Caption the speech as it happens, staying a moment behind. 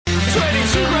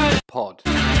Pod.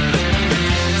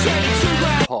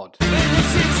 Pod.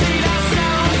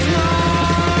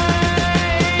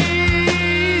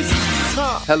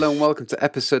 Hello and welcome to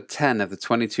episode 10 of the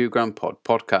 22 Gram Pod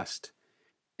podcast.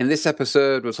 In this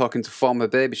episode, we're talking to former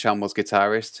Babyshambles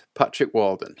guitarist Patrick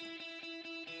Walden.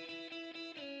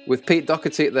 With Pete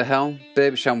Doherty at the helm,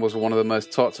 Babyshambles were one of the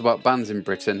most talked about bands in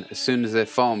Britain as soon as they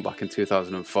formed back in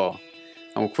 2004,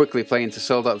 and were quickly playing to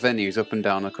sold out venues up and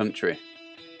down the country.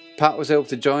 Pat was able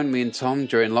to join me and Tom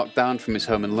during lockdown from his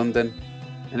home in London,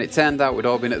 and it turned out we'd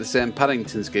all been at the same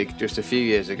Paddington's gig just a few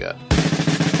years ago.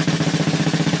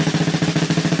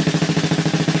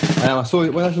 When I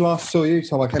last saw you,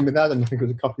 Tom, I came with Adam. I think it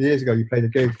was a couple of years ago. You played a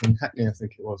gig in Hackney, I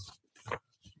think it was.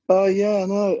 Oh yeah,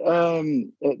 no.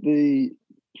 In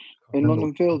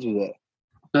London Fields, was it?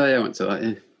 Oh yeah, I went to that.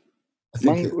 Yeah. Was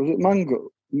it Mangle?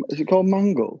 Is it called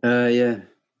Mangle? Yeah.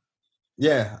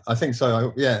 Yeah, I think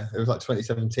so. It was like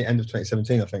 2017, end of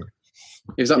 2017, I think.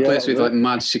 It was that place with like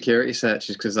mad security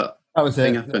searches because that was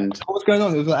thing it. happened. What was going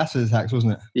on? It was like acid attacks,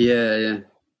 wasn't it? Yeah.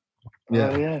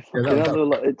 Oh yeah.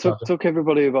 It took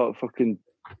everybody about fucking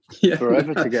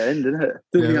forever to get in, didn't it?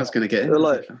 Didn't think I was going to get in.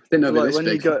 Didn't know like this when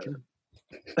big. you got.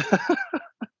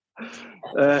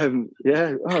 Oh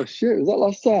shit! Was that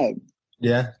last time?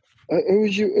 Yeah. Who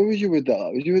was you with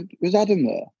that? Was Adam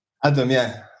there? Adam,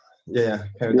 yeah. Yeah,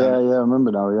 I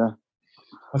remember now. Yeah.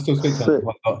 I still speak to him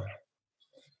quite a lot.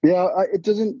 Yeah, it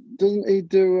doesn't he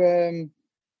do?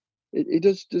 He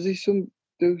does he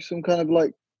do some kind of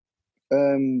like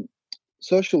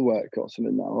social work or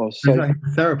something now? Or he's like a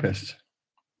therapist.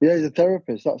 Yeah, he's a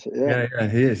therapist. That's it. Yeah,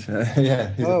 he is.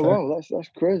 Yeah. Oh wow, that's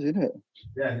crazy, isn't it?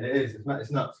 Yeah, it is.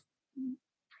 It's nuts.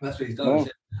 That's what he's done. Oh.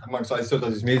 Amongst he still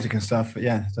does his music and stuff, but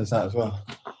yeah, does that as well.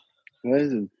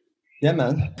 Amazing. Yeah,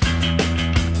 man.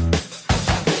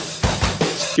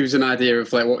 Give us an idea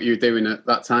of like what you were doing at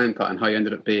that time, Pat, and how you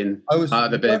ended up being part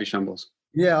of the Babyshambles.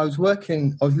 Yeah, I was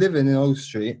living in Old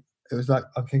Street. It was like,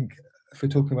 I think, if we're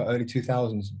talking about early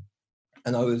 2000s,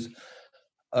 and I was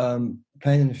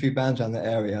playing in a few bands around that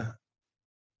area,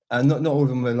 and not all of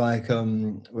them were like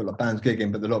bands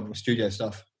gigging, but a lot of them were studio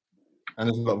stuff. And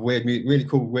there's a lot of really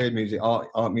cool weird music, art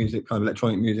music, kind of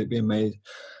electronic music being made,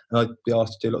 and I'd be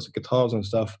asked to do lots of guitars and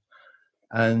stuff.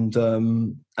 And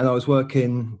I was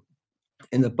working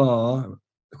in a bar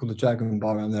called the Dragon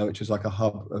Bar around there, which was like a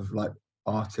hub of like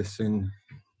artists and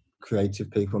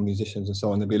creative people and musicians and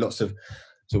so on. There'd be lots of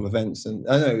sort of events, and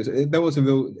I know it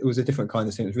was a different kind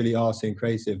of thing. It was really arty and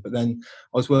creative. But then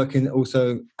I was working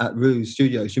also at Ruse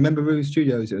Studios. You remember Ruse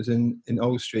Studios? It was in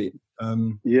Old Street.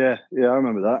 Yeah, I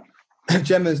remember that.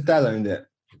 Gemma's dad owned it.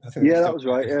 I think that was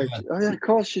right. Yeah. Oh yeah, of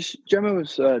course. Gemma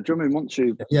was drumming, wasn't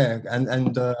she? Yeah,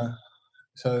 and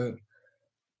so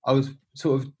I was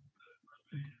sort of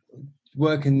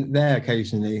working there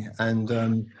occasionally, and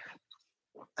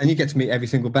you get to meet every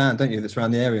single band, don't you? That's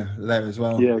around the area there as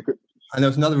well. Yeah. And there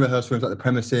was another rehearsal room, like the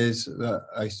Premises, that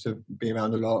I used to be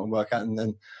around a lot and work at, and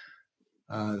then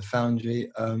the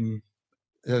Foundry.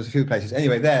 There was a few places.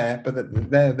 Anyway, there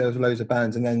was loads of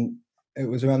bands, and then it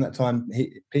was around that time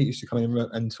Pete used to come in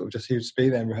and sort of just he would just be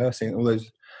there and rehearsing, and all those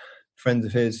friends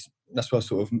of his. That's where I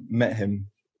sort of met him.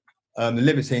 The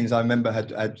Libertines, I remember,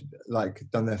 had like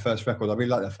done their first record. I really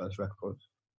liked their first record.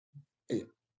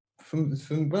 From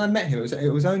when I met him,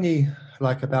 it was only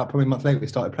like about probably a month later we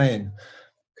started playing,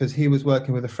 because he was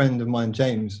working with a friend of mine,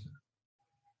 James,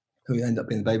 who ended up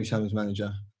being the Babyshambles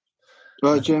manager.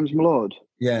 James Millard.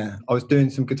 Yeah, I was doing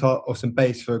some guitar or some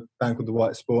bass for a band called The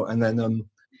White Sport, and then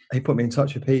he put me in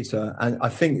touch with Peter, and I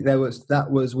think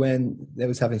that was when they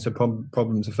was having some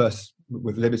problems at first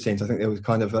with Libertines. I think they was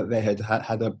kind of they had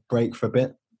a break for a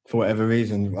bit for whatever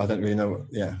reason. I don't really know.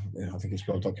 Yeah, I think it's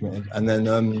well documented. And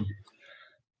then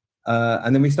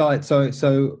we started.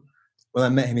 So when I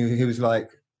met him, he was like,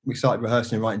 we started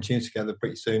rehearsing and writing tunes together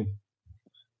pretty soon.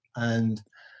 And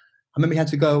I remember he had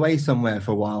to go away somewhere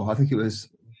for a while. I think it was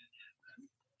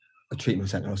a treatment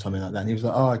centre or something like that. And he was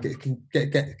like, "Oh,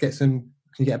 get some.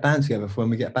 Can you get a band together for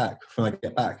when I get back?"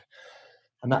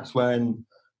 And that's when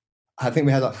I think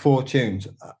we had like 4 tunes.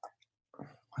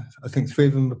 I think 3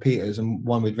 of them were Peter's and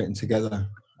 1 we'd written together.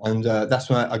 And that's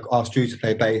when I asked Drew to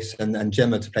play bass and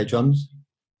Gemma to play drums.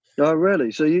 Oh,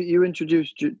 really? So you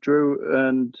introduced Drew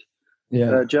and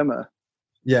Gemma?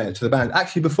 Yeah, to the band.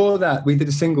 Actually, before that, we did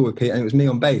a single with Peter, and it was me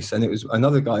on bass, and it was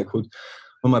another guy called,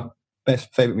 one of my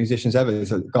best favourite musicians ever,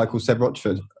 is a guy called Seb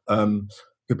Rochford, who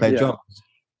played drums.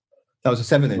 That was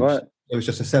a 7-inch. Right. It was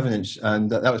just a 7-inch, and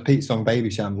that was Pete's song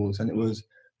 "Babyshambles," and it was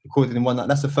recorded in one night.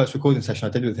 That's the first recording session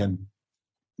I did with him.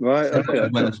 Right. Okay. I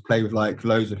went on to play with like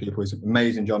loads of people. He's an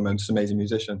amazing drummer and just an amazing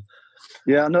musician.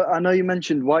 Yeah, I know you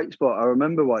mentioned White Spot. I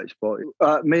remember White Spot.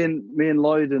 Me and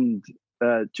Lloyd and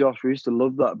Josh, we used to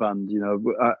love that band. You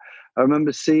know, I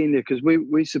remember seeing you because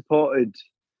we supported.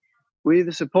 We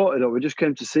either supported or we just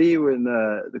came to see you in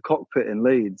the cockpit in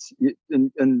Leeds.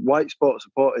 And White Spot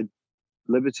supported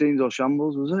Libertines or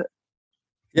Shambles, was it?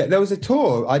 Yeah, there was a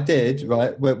tour I did,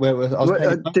 right, where I was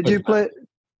playing. Did you play?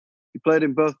 You played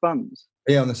in both bands?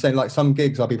 Yeah, on the same, like some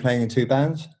gigs I'll be playing in two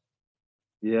bands.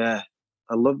 Yeah,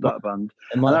 I love that band.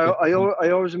 And I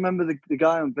always remember the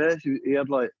guy on bass. He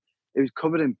was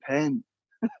covered in paint.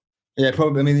 Yeah,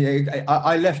 probably. I mean,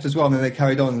 I left as well, and then they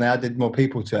carried on and they added more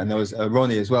people to it. And there was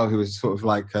Ronnie as well, who was sort of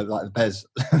like the Bez.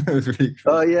 It was really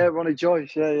cool. Oh yeah, Ronnie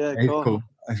Joyce. Yeah, he's cool.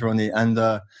 That's Ronnie. And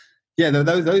yeah,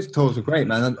 those tours were great,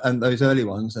 man, and those early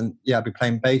ones. And yeah, I'd be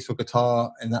playing bass or guitar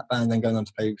in that band, then going on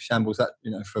to play Shambles. That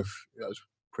that was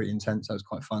pretty intense. That was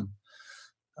quite fun.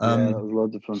 Yeah, that was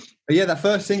loads of fun. But yeah, that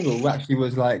first single actually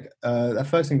was like that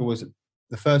first single was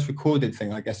the first recorded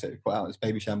thing, I guess, it put out as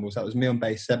Babyshambles. That was me on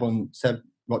bass, Seb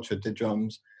Rochford did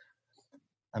drums,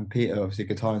 and Peter obviously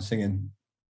guitar and singing.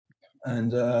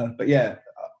 And but yeah,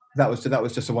 that was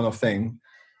just a one-off thing.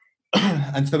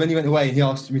 And so when he went away, he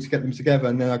asked me to get them together,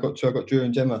 and then I got Drew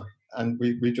and Gemma, and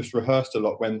we just rehearsed a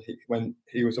lot when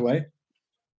he was away.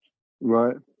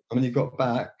 Right. And when he got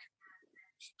back,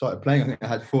 started playing. I think I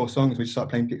had 4 songs. We started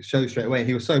playing shows straight away.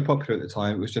 He was so popular at the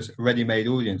time; it was just a ready-made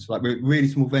audience. Like we were really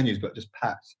small venues, but just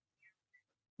packed.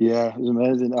 Yeah, it was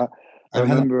amazing. I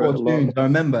remember it a lot. I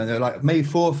remember they were like maybe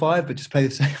 4 or 5, but just play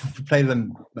the same. Play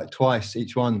them like twice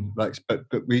each one. Like, but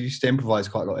we used to improvise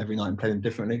quite a lot every night and play them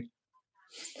differently.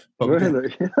 But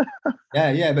really?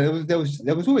 yeah. But there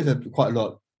was always quite a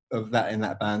lot of that in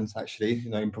that band actually. You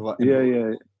know, improvising.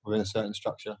 Yeah. Within a certain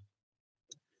structure.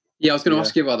 Yeah, I was going to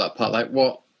ask you about that, Pat. Like,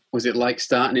 what was it like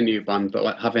starting a new band, but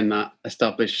like having that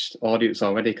established audience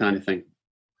already, kind of thing?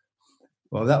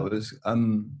 Well, that was.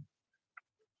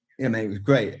 Yeah, mate, it was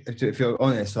great. If you're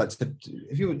honest, like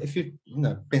if you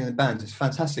being in a band, it's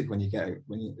fantastic when you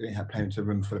have playing to a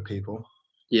room full of people.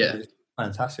 Yeah, it's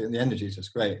fantastic, and the energy is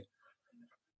just great.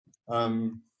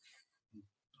 It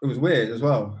was weird as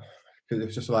well because it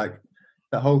was just like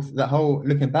that whole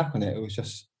looking back on it, it was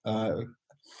just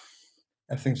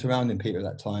everything surrounding Peter at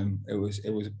that time. It was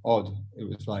odd. It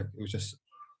was just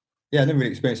I never really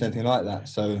experienced anything like that.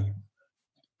 So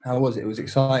how was it? It was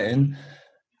exciting.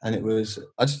 And it was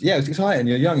exciting.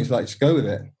 You're young, it's like, just go with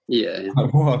it. Yeah. I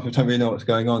don't really know what's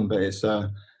going on, but it's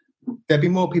there'd be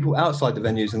more people outside the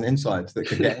venues than inside that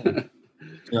could get in,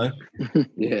 you know?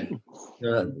 Yeah.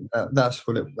 That's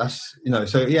what that's, you know,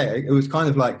 so yeah, it was kind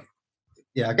of like,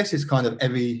 yeah, I guess it's kind of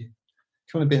if you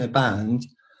want to be in a band,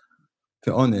 to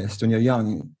be honest, when you're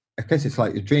young, I guess it's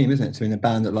like your dream, isn't it? To be in a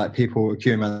band that like people were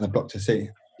queuing around the block to see.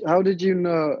 How did you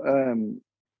know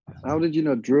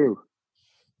Drew?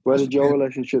 Where did your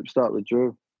relationship start with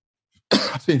Drew?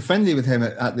 I've been friendly with him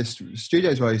at this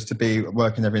studios where I used to be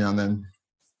working every now and then.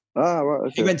 Ah, right.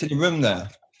 Okay. He rented a room there.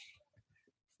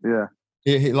 Yeah.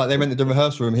 He like they rented the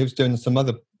rehearsal room. He was doing some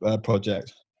other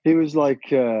project. He was like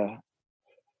he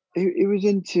was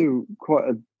into quite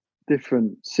a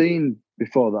different scene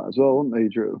before that as well, wasn't he,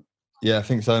 Drew? Yeah, I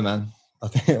think so, man. I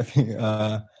think.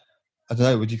 I don't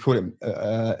know. Would you call it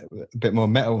a bit more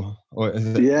metal, or is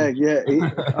it? Yeah.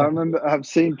 I remember I've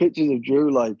seen pictures of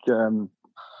Drew like at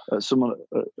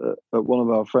one of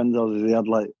our friends' houses. He had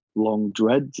like long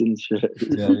dreads and shit.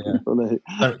 Yeah.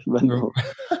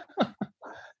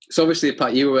 So obviously,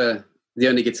 Pat, you were the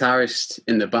only guitarist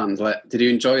in the band. Like, did you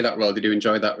enjoy that role? Did you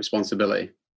enjoy that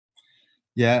responsibility?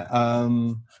 Yeah,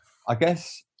 I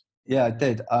guess. Yeah, I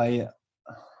did. How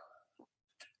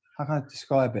can I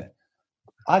describe it?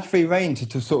 I had free rein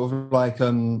to sort of like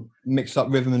mix up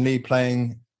rhythm and lead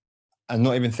playing, and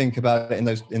not even think about it in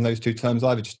those 2 terms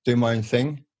either. Just do my own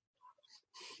thing,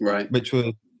 right? Which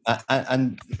was,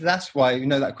 and that's why, you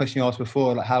know, that question you asked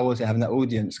before, like how was it having that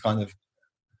audience kind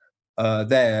of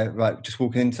there, like just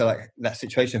walking into like that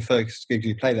situation. First gigs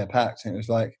you play, they're packed, and it was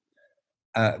like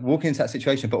walking into that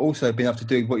situation, but also being able to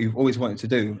do what you've always wanted to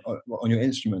do on your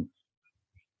instrument.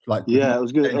 Like yeah, I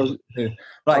was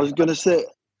gonna say.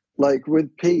 Like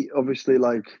with Pete, obviously,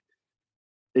 like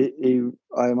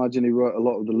I imagine he wrote a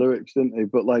lot of the lyrics, didn't he?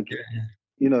 But like,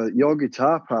 you know, your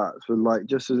guitar parts were like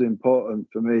just as important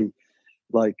for me,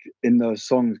 like in those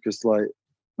songs, because like,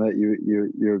 mate,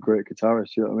 you're a great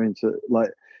guitarist. You know what I mean? So like,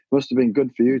 it must have been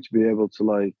good for you to be able to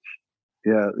like,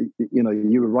 yeah, you know,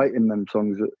 you were writing them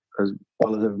songs as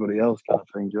well as everybody else, kind of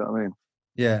thing. Do you know what I mean?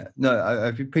 Yeah, no, I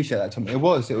appreciate that, Tom. It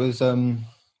was.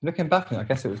 Looking back on it, I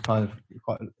guess it was kind of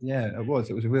quite. Yeah, it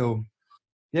was a real.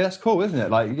 Yeah, that's cool, isn't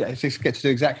it? Like, yeah, just get to do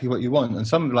exactly what you want, and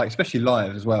some like, especially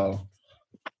live as well.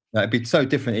 Like, it'd be so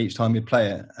different each time you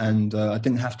play it, and I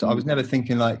didn't have to. I was never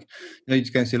thinking like, you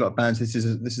just go and see a lot of bands. This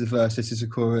is a verse. This is a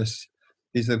chorus.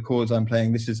 These are the chords I'm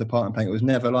playing. This is the part I'm playing. It was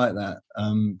never like that,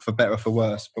 for better or for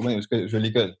worse. But when it was good, it was really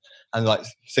good. And like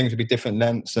things would be different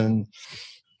lengths, and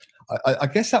I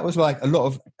guess that was like a lot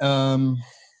of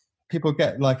people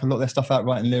get like a lot of their stuff out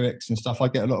writing lyrics and stuff. I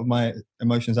get a lot of my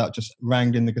emotions out just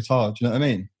wrangling the guitar. Do you know what I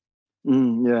mean?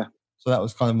 Yeah. So that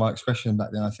was kind of my expression back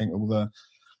then. I think all the.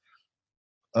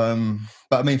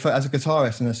 But I mean, as a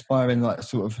guitarist and aspiring, like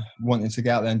sort of wanting to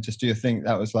get out there and just do your thing,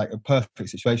 that was like a perfect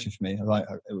situation for me. Like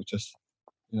it was just,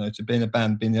 to be in a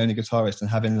band, being the only guitarist and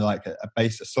having like a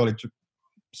bass, a solid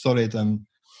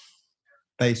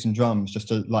bass and drums, just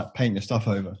to like paint your stuff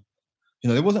over.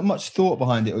 There wasn't much thought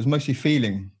behind it. It was mostly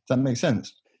feeling. Does that make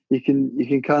sense? You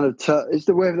can kind of tell. It's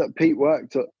the way that Pete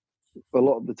worked a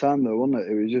lot of the time, though, wasn't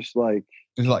it? It was just like.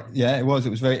 It was like, yeah, it was. It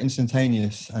was very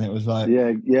instantaneous, and it was like,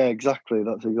 yeah, exactly.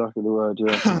 That's exactly the word.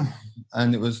 Yeah,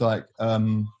 and it was like, as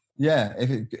long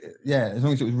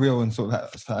as it was real and sort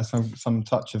of had some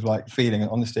touch of like feeling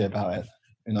and honesty about it,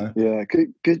 Yeah,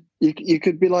 you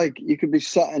could be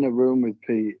sat in a room with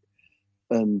Pete,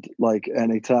 and like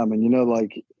any time, and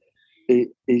like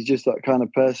he's just that kind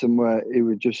of person where he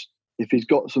would just, if he's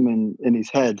got something in his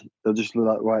head, they'll just be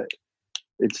like, right.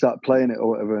 He'd start playing it or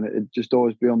whatever, and it'd just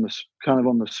always be on the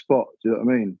spot. Do you know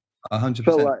what I mean?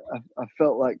 100%. I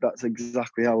felt like that's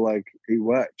exactly how like he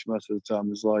worked most of the time.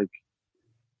 It's like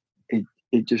he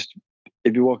just,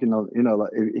 if you're walking on, like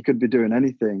he could be doing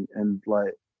anything, and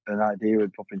like an idea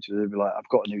would pop into it. He'd be like, "I've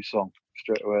got a new song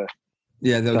straight away."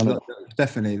 Yeah, there was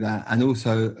definitely that, and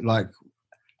also like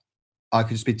I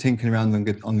could just be tinkering around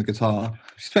on the guitar.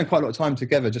 We spent quite a lot of time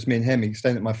together, just me and him. He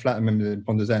stayed at my flat, I remember, in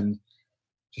Ponders End.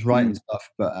 Just writing stuff,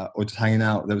 but or just hanging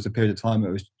out. There was a period of time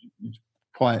it was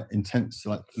quite intense,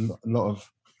 like a lot of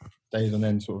days on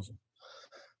end, sort of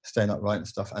staying up writing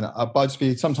stuff. And I'd just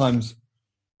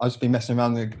be messing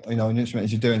around with an instrument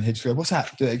as you're doing. He'd just go, "What's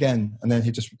that? Do it again," and then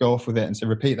he'd just go off with it and say,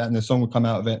 "Repeat that," and the song would come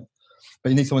out of it.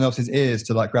 But you need someone else's ears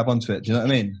to like grab onto it. Do you know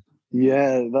what I mean?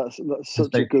 Yeah, that's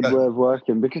such a good way of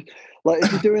working, because like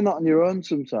if you're doing that on your own,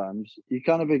 sometimes you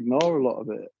kind of ignore a lot of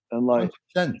it, and like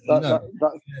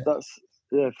that's.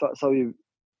 Yeah, if that's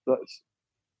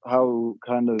how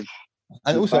kind of.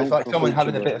 And also, it's like someone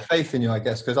having a bit of faith in you, I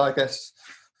guess, because I guess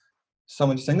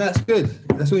someone just saying, "No, that's good.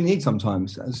 That's all you need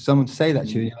sometimes." Someone to say that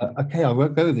to you, like, "Okay, I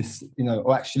won't go with this,"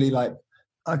 or actually like,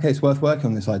 "Okay, it's worth working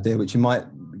on this idea," which you might,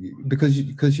 because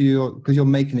you're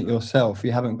making it yourself.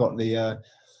 You haven't got the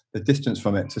distance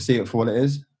from it to see it for what it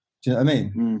is. Do you know what I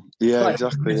mean? Yeah, like,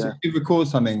 exactly. If you record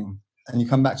something and you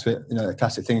come back to it, a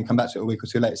classic thing, and come back to it a week or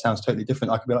two later, it sounds totally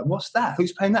different. I could be like, "What's that?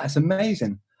 Who's playing that? It's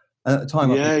amazing." And at the time,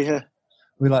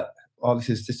 we're like, "Oh,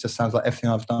 this just sounds like everything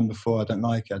I've done before. I don't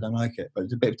like it." But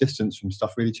it's a bit of distance from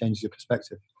stuff really changes your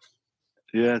perspective.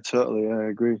 Yeah, totally. Yeah, I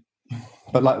agree.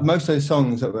 But like most of those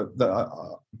songs that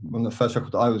on the first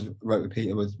record that I wrote with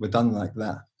Peter were done like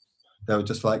that. They were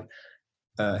just like,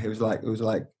 it was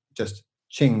like just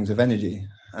chings of energy.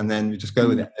 And then we just go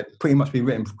with it. It'd pretty much be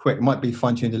written quick. It might be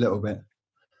fine-tuned a little bit.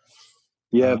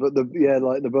 Yeah, but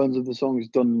like the bones of the song is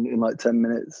done in like 10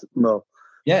 minutes. Well,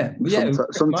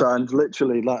 sometimes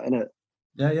literally that, innit?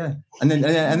 Yeah. And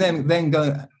then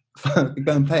go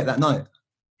and play it that night.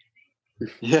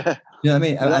 Yeah. You know what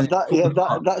I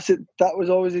mean? That's it. That was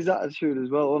always his attitude as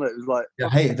well, wasn't it? It was like, I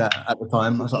hated that at the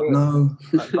time. I was like, no.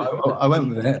 I went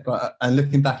with it, and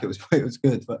looking back, it was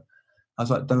good. But I was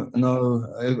like, don't know,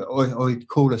 or you'd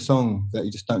call a song that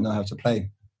you just don't know how to play.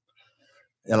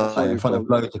 Like in front of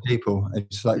loads of people.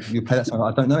 It's like, you play that song,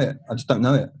 I don't know it. I just don't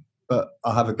know it. But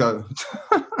I'll have a go.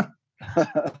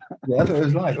 Yeah, that's what it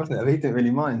was like, wasn't it? He didn't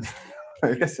really mind.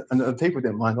 I guess, and the people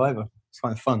didn't mind either. It's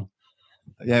kind of fun.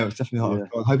 But yeah, it was definitely hard.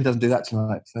 I hope he doesn't do that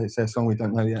tonight. Say a song we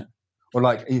don't know yet. Or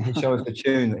like he'd show us the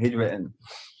tune that he'd written,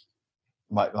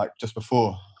 like just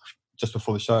before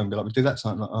the show, and be like, "We do that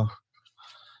tonight." I'm like, "Oh,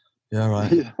 yeah,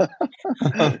 right." Yeah.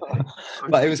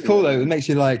 But it was cool though. It makes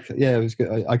you like, yeah, it was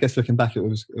good. I guess looking back, it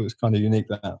was kind of unique.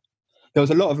 That there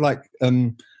was a lot of like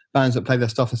bands that play their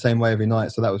stuff the same way every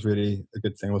night, so that was really a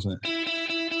good thing, wasn't it?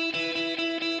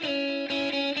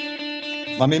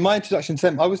 I mean, my introduction to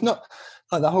them, I was not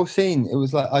like the whole scene. It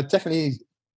was like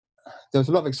there was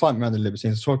a lot of excitement around the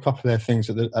Libertines. I saw a couple of their things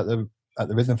at the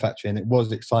Rhythm Factory, and it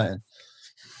was exciting.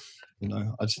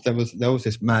 There was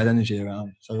this mad energy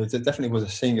around. So there definitely was a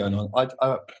scene going on.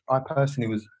 I personally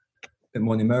was a bit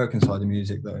more on the American side of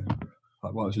music though,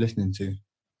 like what I was listening to.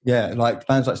 Yeah, like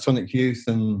bands like Sonic Youth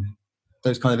and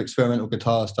those kind of experimental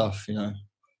guitar stuff. A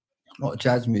lot of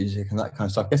jazz music and that kind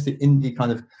of stuff. I guess the indie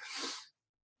kind of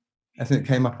everything that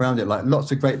came up around it. Like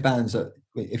lots of great bands that,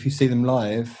 if you see them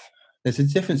live, there's a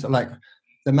difference. Like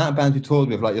the amount of bands we toured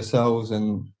with, like yourselves,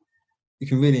 and you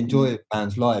can really enjoy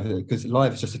bands live because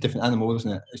live is just a different animal,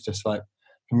 isn't it? It's just like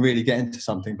you can really get into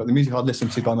something. But the music I'd listen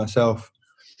to by myself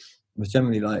was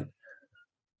generally like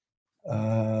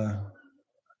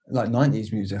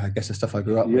 90s music, I guess, the stuff I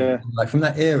grew up with. Like from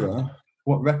that era,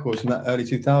 what records from that early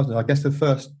 2000s? I guess the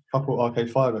first couple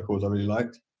Arcade Fire records I really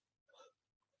liked.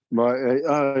 Right.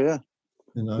 Oh, yeah.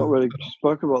 You know, not really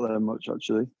spoke about that much,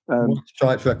 actually.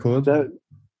 Stripes records.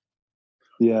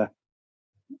 Yeah.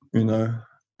 You know,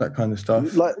 that kind of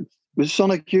stuff. Like with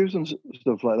Sonic Youth and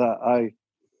stuff like that, I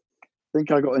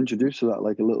think I got introduced to that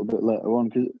like a little bit later on,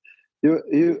 because you're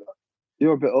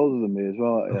a bit older than me as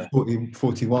well, aren't you?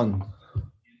 41.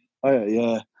 Oh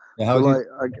yeah. Yeah, how like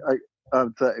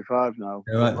I'm 35 now.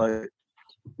 Yeah, right. Like,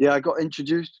 yeah, I got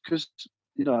introduced because,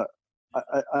 you know,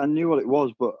 I knew what it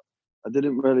was, but I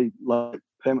didn't really like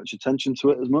pay much attention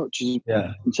to it as much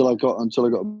until I got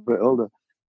a bit older.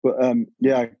 But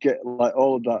yeah, I get like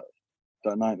all of that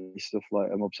 90s stuff. Like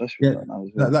I'm obsessed with that now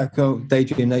as well. That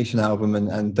Daydream Nation album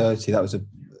and Dirty, that was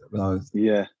when I was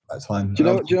that time. Do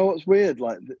you know what's weird?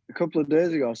 Like a couple of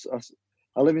days ago,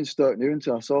 I live in Stoke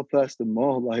Newington. I saw Thurston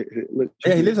Moore. Like,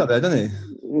 yeah, he lives up there, doesn't he?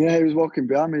 Yeah, he was walking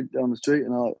behind me down the street,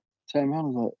 and I like turned around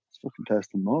and I was like, "It's fucking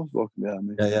Thurston Moore walking behind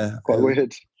me." Yeah. Quite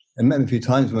weird. I met him a few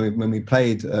times when we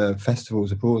played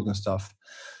festivals abroad and stuff,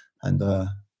 and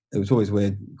it was always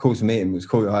weird. Cool to meet him. It was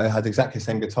cool. I had exactly the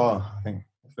same guitar. I think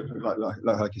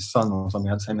like his son or something.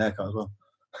 I had the same haircut as well.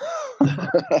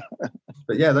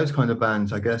 But yeah, those kind of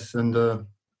bands, I guess. And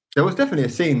there was definitely a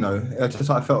scene, though.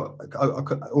 I felt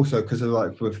also because of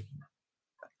like with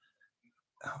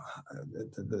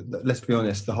let's be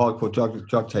honest, the hardcore drug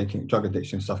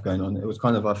addiction stuff going on. It was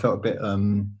kind of, I felt a bit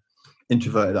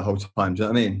introverted the whole time. Do you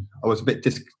know what I mean? I was a bit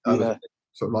sort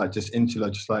of like just insular,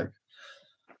 just like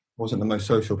wasn't the most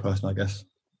social person, I guess.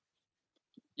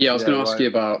 Yeah, I was going to ask you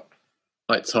about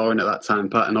like touring at that time,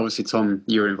 Pat, and obviously Tom,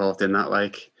 you were involved in that.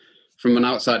 Like from an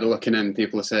outsider looking in,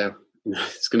 people will say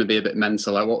it's going to be a bit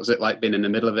mental. Like, what was it like being in the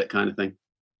middle of it, kind of thing?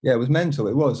 Yeah, it was mental.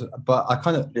 It was, but I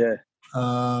kind of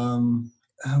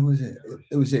how was it?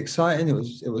 It was exciting. It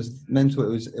was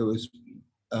mental. It was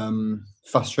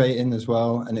frustrating as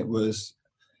well, and it was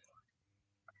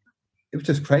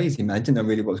just crazy, man. I didn't know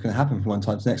really what was going to happen from one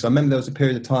time to the next. I remember there was a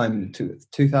period of time,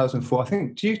 2004. I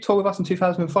think. Did you tour with us in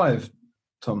 2005,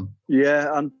 Tom?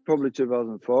 Yeah, and probably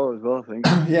 2004 as well, I think.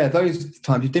 Yeah, those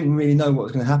times you didn't really know what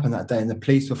was going to happen that day, and the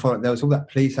police were following. There was all that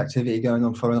police activity going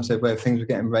on following us everywhere. Things were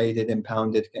getting raided,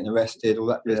 impounded, getting arrested, all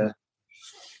that business.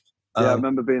 Yeah, I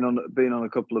remember being on a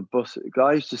couple of buses.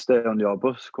 I used to stay on your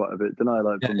bus quite a bit, didn't I?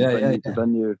 Like from venue to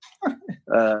venue.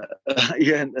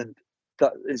 And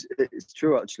that is, it's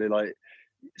true actually. Like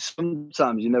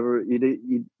sometimes you never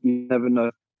know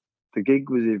if the gig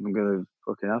was even going to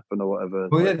fucking happen or whatever.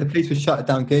 Well, yeah, the police would shut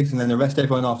down gigs and then arrest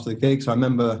everyone after the gigs. So I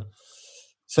remember.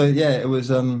 So yeah, it was.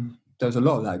 There was a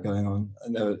lot of that going on,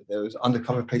 and there was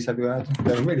undercover police everywhere.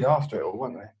 They were really after it all,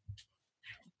 weren't they?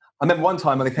 I remember one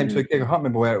time when they came to a gig, I can't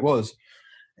remember where it was,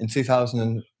 in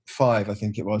 2005, I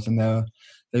think it was, and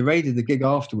they raided the gig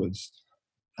afterwards,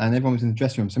 and everyone was in the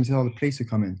dressing room. Somebody said, the police are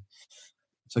coming.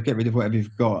 So get rid of whatever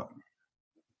you've got.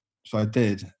 So I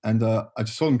did, and I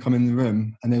just saw them come in the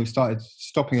room, and they started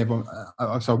stopping everyone.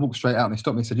 So I walked straight out, and they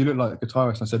stopped me and said, "You look like a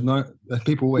guitarist." And I said, "No,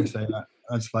 people always say that."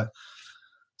 I just like,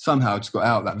 somehow just got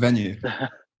out of that venue.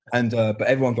 And but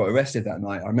everyone got arrested that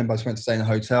night. I remember I just went to stay in a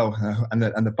hotel, and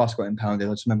the bus got impounded.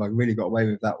 I just remember I really got away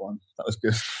with that one. That was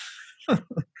good.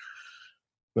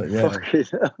 But yeah,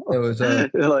 there was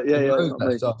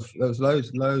stuff. There was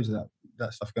loads of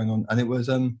that stuff going on, and it was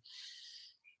I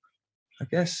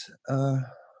guess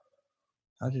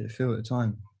how did it feel at the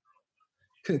time?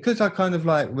 Because I kind of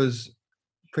like was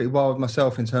pretty wild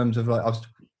myself in terms of like I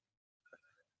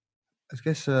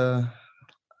guess. I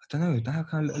don't know. How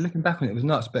kind of looking back on it was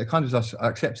nuts, but it kind of I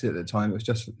accepted it at the time. It was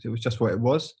just what it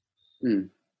was. But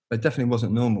it definitely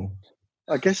wasn't normal.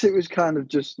 I guess it was kind of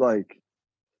just like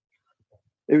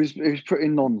it was pretty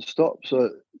non-stop.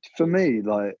 So for me,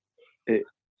 like it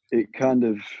kind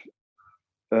of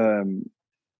I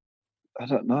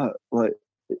don't know, like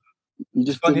you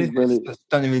just don't really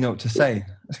know what to say.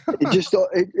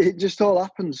 it just all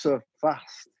happened so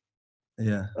fast.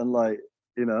 Yeah, and like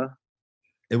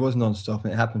it was non-stop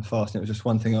and it happened fast, and it was just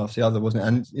one thing after the other, wasn't it?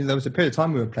 And there was a period of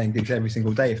time we were playing gigs every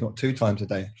single day, if not 2 times a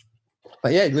day.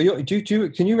 But yeah,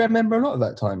 can you remember a lot of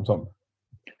that time, Tom?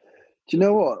 Do you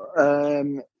know what?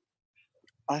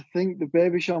 I think the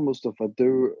Babyshambles stuff I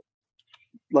do,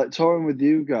 like touring with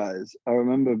you guys, I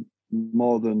remember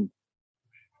more than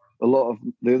a lot of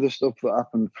the other stuff that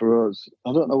happened for us,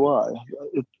 I don't know why.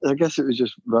 I guess it was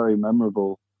just very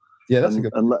memorable. Yeah, that's a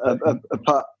good. And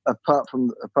apart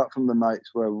from the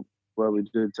nights where we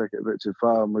did take it a bit too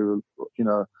far, and we were,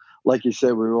 like you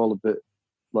said, we were all a bit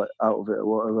like out of it or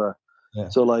whatever. Yeah.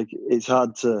 So like it's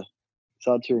hard to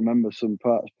remember some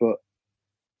parts, but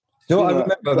you know what I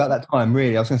remember about that time?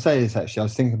 Really, I was going to say this actually. I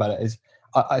was thinking about it.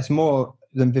 It's more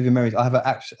than vivid memories. I have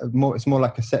it's more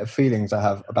like a set of feelings I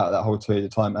have about that whole period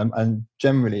of time, and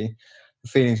generally, the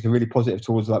feelings are really positive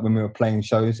towards like when we were playing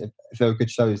shows. If they were good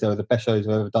shows, they were the best shows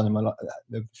I've ever done in my life.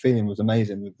 The feeling was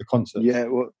amazing. The concert. Yeah,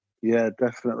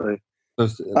 definitely.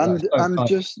 And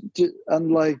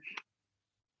like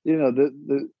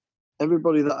the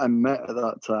everybody that I met at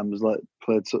that time was like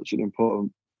played such an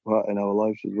important part in our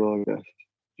lives as well, I guess. Do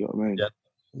you know what I mean?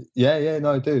 Yeah.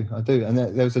 No, I do. And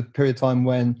there was a period of time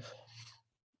when,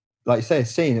 like you say, a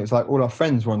scene. It was like all our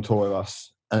friends were on tour with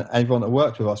us, and everyone that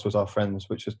worked with us was our friends,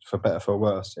 which was for better for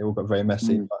worse. It all got very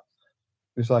messy. But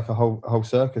it was like a whole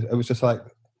circus. It was just like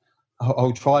a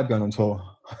whole tribe going on tour.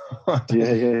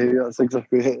 Yeah. That's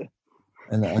exactly it.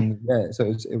 And yeah,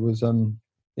 so it was.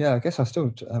 Yeah, I guess I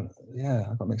still. I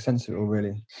got to make sense of it all,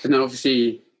 really. And then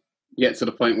obviously, you get to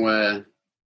the point where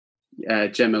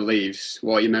Gemma leaves.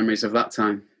 What are your memories of that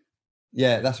time?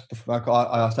 Yeah, that's. I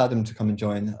asked Adam to come and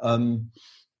join.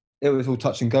 It was all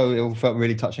touch and go. It all felt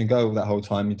really touch and go that whole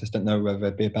time. You just don't know whether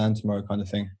there'd be a band tomorrow, kind of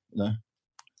thing. You know.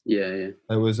 Yeah.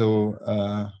 It was all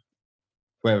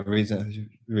whatever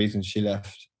reason she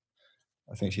left.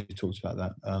 I think she talked about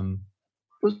that.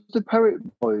 Was the Parrot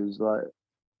Boys like?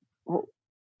 What?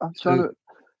 I'm trying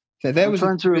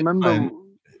to remember.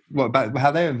 What about how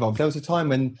they were involved? There was a time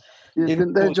when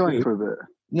didn't they join for a bit?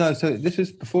 No, so this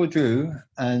was before Drew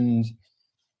and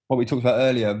what we talked about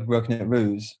earlier, working at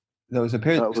Ruse. There was a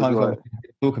period of time I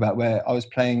talk about where I was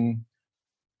playing.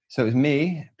 So it was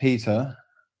me, Peter,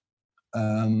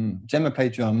 Gemma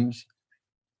played drums,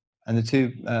 and the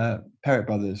two Parrot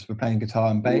brothers were playing guitar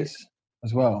and bass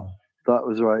as well. That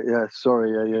was right. Yeah. Sorry.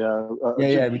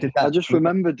 Yeah. We did that. I just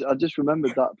remembered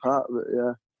that part of it.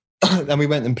 Yeah. And we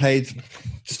went and played.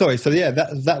 Sorry. So yeah,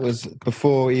 that was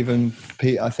before even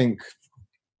Pete, I think,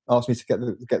 asked me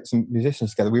to get some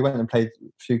musicians together. We went and played a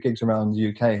few gigs around the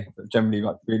UK, but generally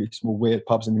like really small, weird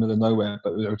pubs in the middle of nowhere.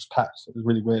 But it was packed. It was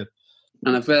really weird.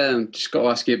 And I've just got to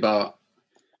ask you about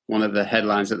one of the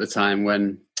headlines at the time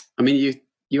when, I mean,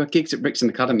 you had gigs at Brixton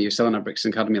Academy. You were selling at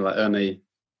Brixton Academy like only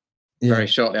very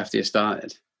shortly after you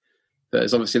started. But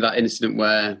there's obviously that incident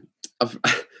where I've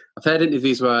heard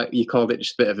interviews where you called it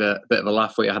just a bit of a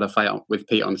laugh where you had a fight with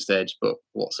Pete on stage. But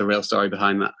what's the real story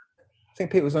behind that? I think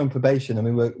Pete was on probation. I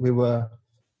mean, we were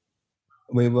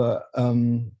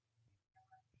getting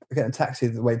a taxi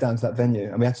the way down to that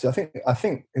venue, and we had to. I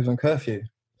think it was on curfew.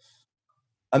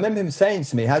 I remember him saying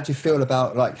to me, "How do you feel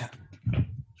about like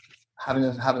having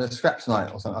a scrap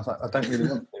tonight or something?" I was like, "I don't really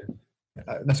want to."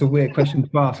 That's a weird question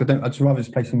to ask. I'd just rather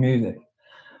just play some music.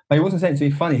 But he wasn't saying to be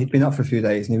funny. He'd been up for a few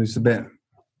days and he was a bit,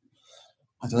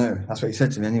 I don't know. That's what he said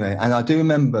to me anyway. And I do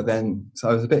remember then, so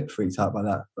I was a bit freaked out by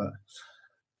that. But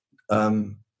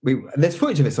there's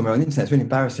footage of it somewhere on the internet. It's really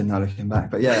embarrassing now looking back.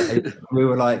 But yeah, we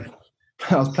were like,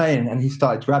 I was playing and he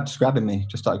started grabbing me.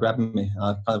 And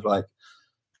I kind of like,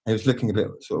 he was looking a bit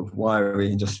sort of wiry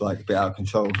and just like a bit out of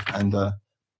control. And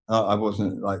I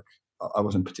wasn't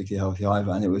particularly healthy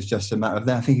either, and it was just a matter of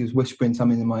that. I think he was whispering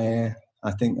something in my ear.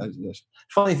 I think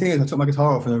funny thing is, I took my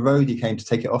guitar off, and the roadie came to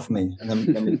take it off me, and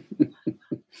then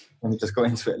we just got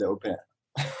into it a little bit.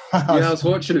 I was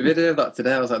watching a video of that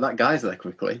today. I was like, that guy's there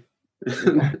quickly.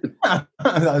 That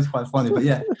was quite funny, but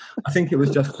yeah, I think it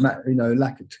was just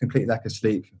complete lack of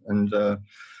sleep and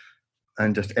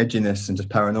just edginess and just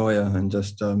paranoia and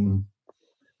just.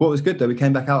 What was good though, we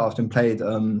came back out after and played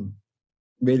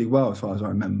really well as far as I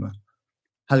remember.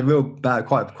 Had a real bad,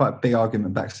 quite a big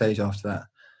argument backstage after that.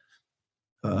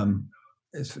 But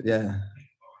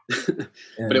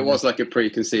it was like a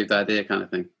preconceived idea kind of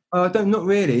thing. Not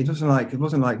really. It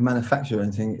wasn't like manufactured or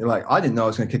anything. Like I didn't know I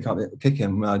was going to kick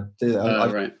him when I did.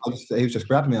 Right. He was just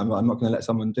grabbing me. I'm not going to let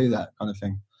someone do that kind of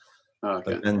thing. Oh,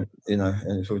 okay. And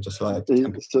and it's all just like he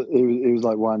was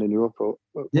like winding you up.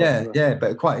 But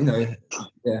quite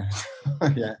yeah.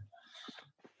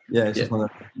 Yeah, it's just one of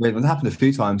weird ones. It happened a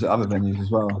few times at other venues as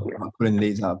well, like pulling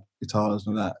leads out of guitars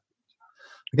and all that.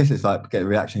 I guess it's like get a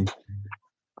reaction,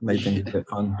 made things a bit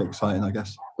fun, a bit exciting, I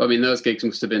guess. Well, I mean, those gigs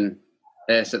must have been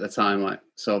ace at the time, like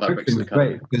sold out. Brixton was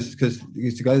great because you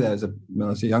used to go there when I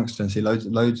was a youngster and see loads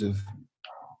of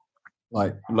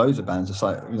bands. It's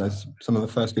like some of the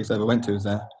first gigs I ever went to was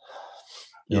there.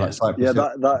 That's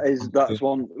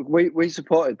one we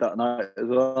supported that night as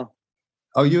well.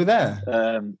 Oh, you were there?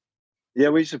 Yeah,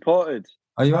 we supported.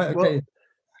 Are you right? Okay.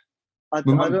 I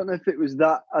don't know if it was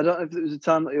that. I don't know if it was the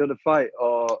time that you had a fight,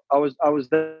 or I was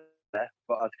there,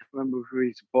 but I can't remember if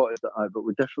we supported that night. But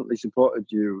we definitely supported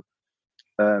you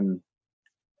on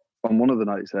one of the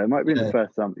nights there. It might have been the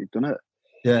first time that you've done it.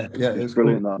 Yeah, it was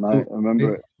brilliant that night. I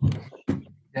remember it.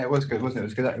 Yeah, it was good, wasn't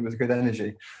it? It was good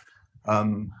energy.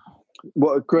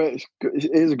 What a great!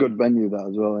 It is a good venue, that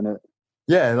as well, isn't it?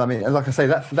 Yeah, I mean, like I say,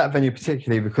 that venue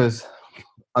particularly because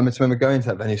I remember going to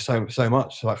that venue so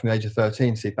much, like from the age of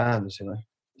 13, to see bands, you know.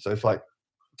 So it's like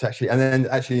to actually, and then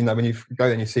actually, you know, when you go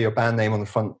there and you see your band name on the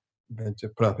front to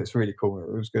put up, it's really cool. It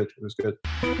was good. It was good.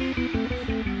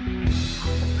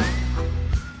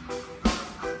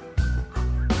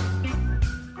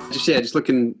 Just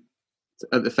looking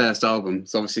at the first album,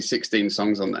 it's obviously 16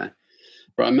 songs on there.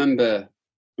 But I remember,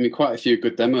 quite a few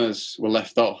good demos were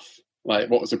left off. Like,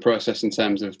 what was the process in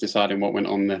terms of deciding what went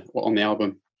on the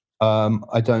album? I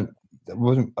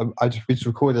just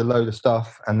recorded a load of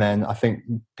stuff, and then I think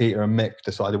Peter and Mick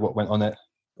decided what went on it.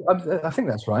 I think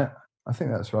that's right.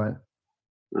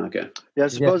 Okay. Yeah, I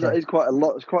suppose that is quite a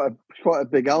lot. It's quite a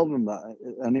big album, that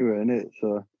anyway, isn't it?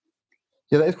 So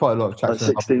yeah, there is quite a lot of tracks.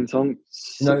 Like 16 songs.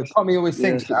 You know, part of me always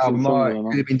thinks the album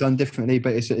could have been done differently,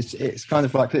 but it's kind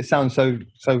of like, it sounds so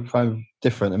kind of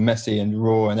different and messy and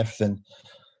raw and everything.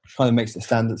 It kind of makes it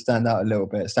stand out a little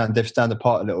bit, stand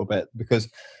apart a little bit, because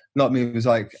not me was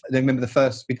like, I remember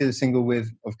we did a single of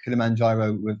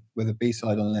Kilimanjaro with a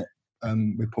B-side on it,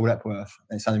 with Paul Epworth,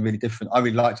 and it sounded really different. I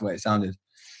really liked the way it sounded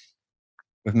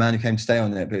with Man Who Came to Stay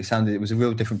on it, but it was a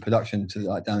real different production to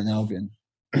like Down in Albion.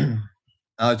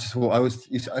 I just thought, I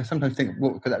sometimes think,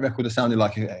 what could that record have sounded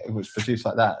like if it was produced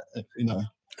like that? You know,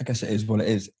 I guess it is what it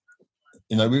is.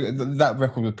 You know, that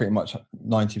record was pretty much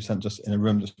 90% just in a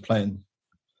room, just playing.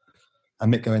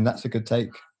 And Mick going, "That's a good take."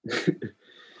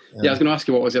 Yeah, I was going to ask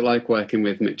you, what was it like working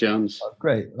with Mick Jones? Oh,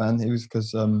 great, man. It was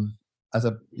because I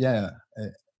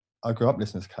grew up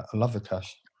listening to Clash. I love the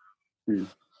Clash.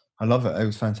 I love it. It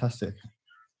was fantastic.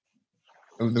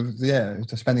 It was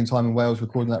just spending time in Wales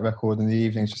recording that record, in the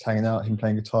evenings just hanging out, him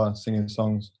playing guitar, singing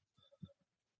songs.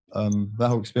 That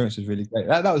whole experience was really great.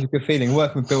 That was a good feeling.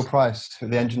 Working with Bill Price,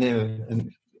 the engineer,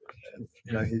 and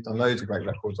you know, he's done loads of great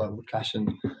records like Clash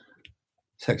and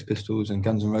Sex Pistols and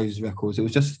Guns N' Roses records. It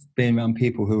was just being around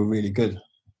people who were really good. Do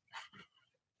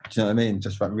you know what I mean?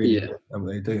 Just like really good at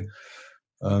what they do.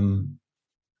 I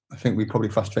think we probably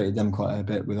frustrated them quite a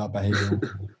bit with our behaviour.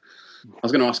 I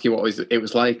was going to ask you what it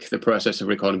was like, the process of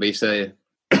recording, but you say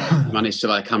managed to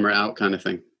like hammer it out, kind of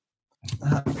thing.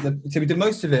 So we did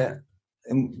most of it,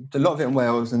 a lot of it in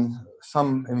Wales and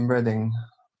some in Reading,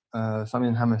 some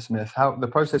in Hammersmith. How the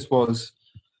process was,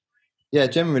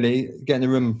 generally get in the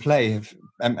room and play,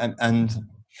 and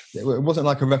it wasn't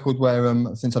like a record where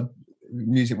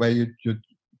music where you'd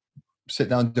sit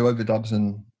down and do overdubs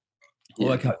and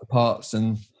work out the parts,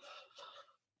 and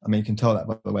I mean, you can tell that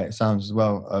by the way it sounds as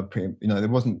well. There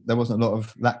wasn't a lot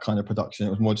of that kind of production.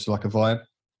 It was more just like a vibe.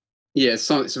 Yeah,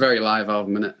 it's a very live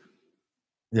album, isn't it?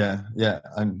 Yeah,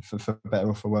 and for better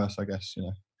or for worse, I guess, you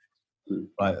know.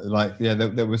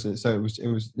 There was, so it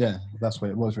was that's what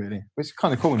it was really. Which is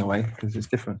kind of cool in a way because it's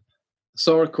different. I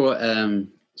saw a quote. I was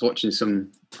watching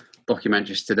some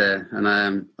documentaries today, and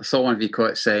I saw one of your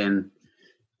quotes saying,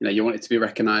 you know, you wanted to be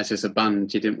recognised as a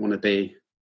band, you didn't want to be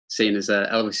seen as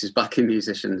Elvis's backing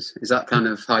musicians. Is that kind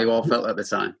of how you all felt at the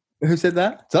time? Who said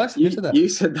that? You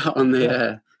said that on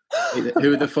the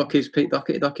Who the Fuck is Pete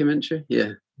Doherty documentary?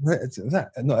 Yeah. Was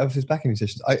that not Elvis's backing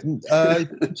musicians?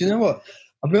 Do you know what?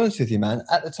 I'll be honest with you, man.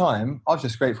 At the time, I was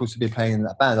just grateful to be playing in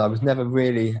that band. I was never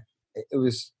really. It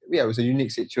was a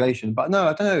unique situation. But no,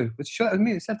 I don't know. Was sure it was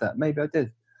me that said that? Maybe I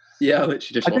did. Yeah, I literally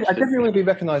just. I definitely want to be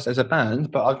recognised as a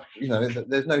band, but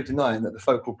there's no denying that the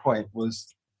focal point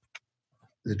was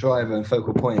the driver, and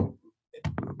focal point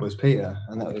was Peter,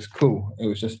 and that was cool. It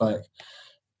was just like,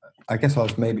 I guess I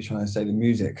was maybe trying to say the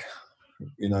music,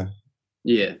 you know.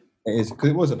 Yeah. It is because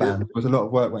it was a band. There was a lot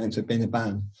of work went into being a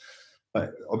band.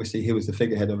 But obviously he was the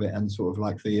figurehead of it and sort of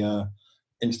like the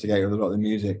instigator of a lot of the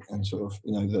music and sort of,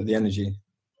 you know, the energy.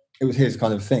 It was his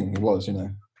kind of thing. It was, you know.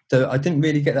 So I didn't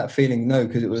really get that feeling, no,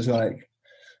 because it was like,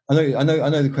 I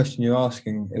know the question you're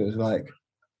asking. It was like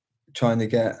trying to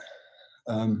get,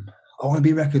 I want to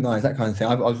be recognised, that kind of thing.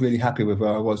 I was really happy with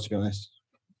where I was, to be honest.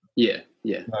 Yeah.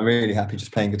 I'm really happy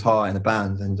just playing guitar in a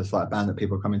band and just like a band that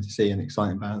people are coming to see, an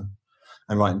exciting band,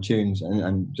 and writing tunes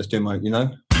and just doing my, you know.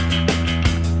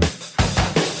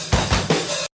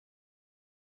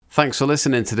 Thanks for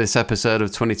listening to this episode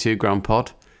of 22 Gram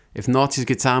Pod. If Naughty's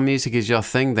guitar music is your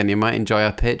thing, then you might enjoy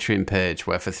our Patreon page,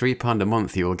 where for £3 a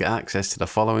month you will get access to the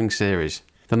following series: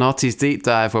 The Naughties Deep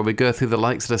Dive, where we go through the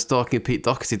likes of the Stalking Pete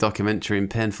Doherty documentary in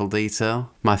painful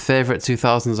detail. My favourite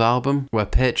 2000s album, where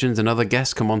patrons and other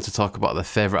guests come on to talk about their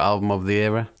favourite album of the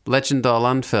era. Legend or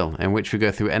Landfill, in which we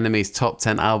go through NME's top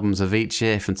 10 albums of each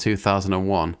year from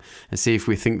 2001 and see if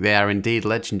we think they are indeed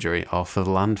legendary or for the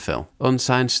landfill.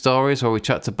 Unsigned Stories, where we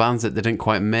chat to bands that didn't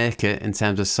quite make it in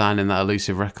terms of signing that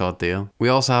elusive record deal. We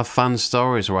also have Fan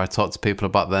Stories, where I talk to people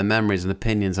about their memories and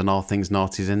opinions on all things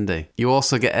Naughties Indie. You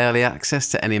also get early access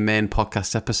to any main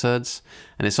podcast episodes,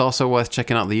 and it's also worth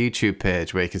checking out the YouTube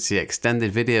page where you can see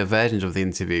extended video versions of the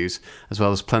interviews as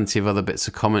well as plenty of other bits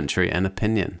of commentary and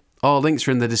opinion. All links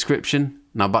are in the description.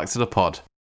 Now back to the pod.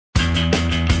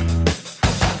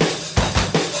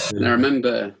 And I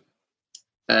remember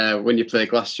when you played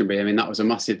Glastonbury, I mean, that was a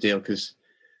massive deal because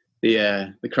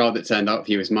the crowd that turned out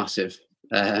for you was massive.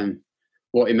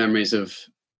 What are your memories of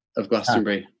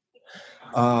Glastonbury?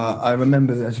 I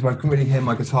remember that I couldn't really hear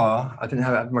my guitar.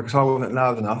 My guitar wasn't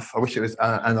loud enough. I wish it was,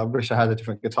 and I wish I had a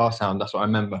different guitar sound. That's what I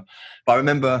remember. But I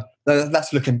remember,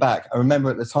 that's looking back. I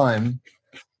remember at the time,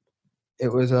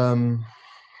 it was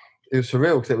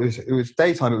surreal because it was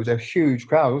daytime. It was a huge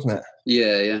crowd, wasn't it?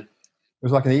 Yeah. It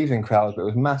was like an evening crowd, but it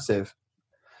was massive.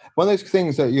 One of those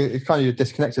things that you're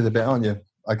disconnected a bit, aren't you?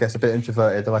 I guess a bit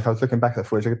introverted. Like I was looking back at the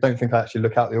footage, I don't think I actually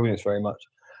look out the audience very much.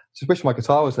 Just wish my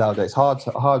guitar was louder. It's hard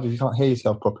if you can't hear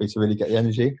yourself properly to really get the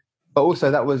energy. But also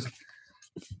that was,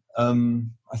 I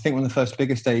think, one of the first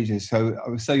bigger stages. So I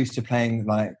was so used to playing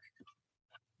like,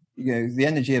 the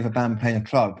energy of a band playing a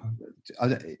club.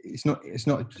 It's not just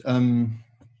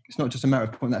a matter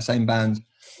of putting that same band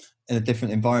in a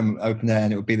different environment, open air,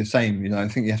 and it would be the same. I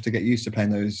think you have to get used to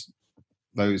playing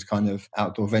those kind of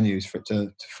outdoor venues for it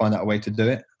to find out a way to do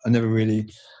it. I never really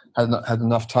had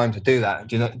enough time to do that.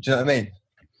 Do you know what I mean?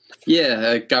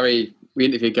 Yeah, we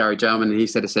interviewed Gary Jarman and he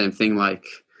said the same thing, like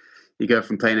you go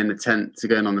from playing in the tent to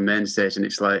going on the main stage and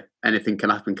it's like anything can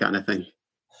happen kind of thing.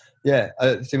 Yeah,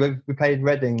 so we played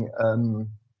Reading.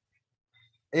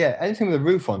 Anything with a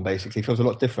roof on basically feels a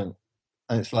lot different.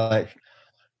 And it's like,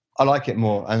 I like it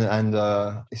more and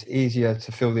it's easier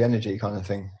to feel the energy kind of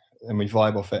thing and we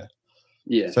vibe off it.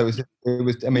 Yeah. So it was just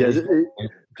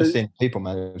seeing people,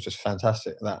 man, it was just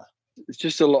fantastic, that. It's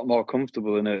just a lot more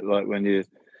comfortable, isn't it? Like when you're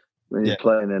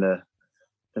playing in a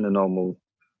normal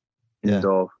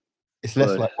indoor. It's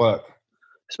less like work,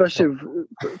 especially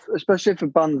for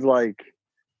bands like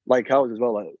ours as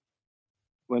well. Like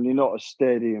when you're not a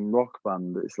stadium rock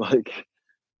band, it's like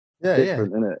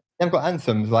different, isn't it? They've got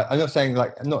anthems. Like I'm not saying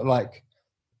like not like.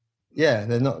 Yeah,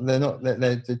 they're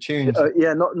the tunes.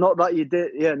 Not that you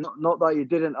did. Yeah, not that you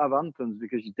didn't have anthems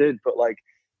because you did, but like,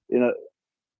 you know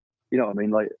what I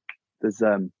mean. Like there's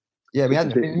we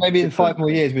had maybe in 5 more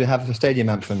years we'd have the stadium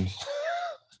anthems.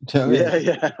 Do you know what I mean?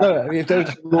 Yeah. No, I mean, if there were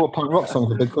just raw punk rock songs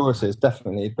with big choruses,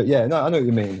 definitely. But yeah, no, I know what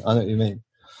you mean.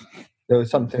 There was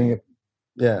something.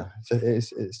 Yeah,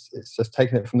 it's just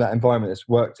taking it from that environment it's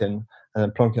worked in and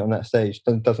then plonking it on that stage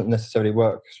doesn't necessarily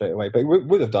work straight away. But it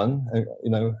would have done.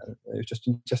 It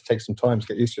just takes some time to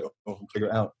get used to it and figure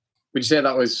it out. Would you say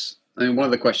that was? I mean, one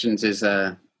of the questions is,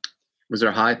 was there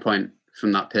a high point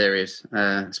from that period?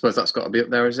 I suppose that's got to be up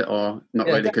there, is it, or not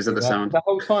really because of the sound? The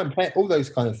whole time, all those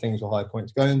kind of things were high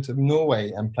points. Going to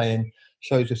Norway and playing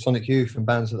shows with Sonic Youth and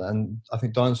bands and I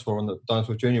think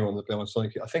Dinosaur Junior on the bill on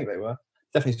Sonic Youth. I think they were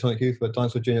definitely Sonic Youth, but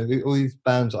Dinosaur Junior. All these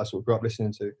bands I sort of grew up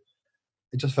listening to.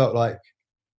 It just felt like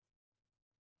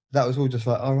that was all just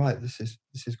like, all right, this is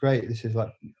great. This is like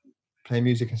playing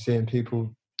music and seeing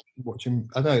people watching.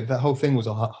 I don't know, that whole thing was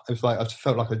it was like I just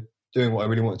felt like doing what I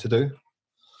really wanted to do.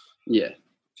 Yeah. Do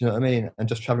you know what I mean? And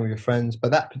just traveling with your friends.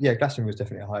 But Glastonbury was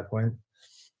definitely a high point.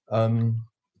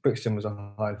 Brixton was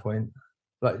a high point.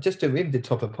 Like we even did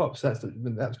Top of the Pops. That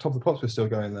was Top of the Pops was still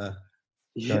going there.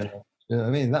 Yeah. You know what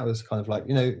I mean? That was kind of like,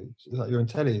 like you're on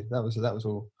telly. That was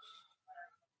all.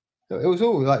 It was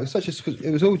all like it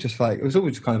was all just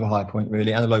kind of a high point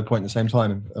really and a low point at the same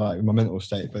time, like in my mental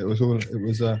state. But it was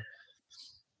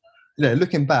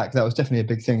looking back, that was definitely a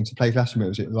big thing to play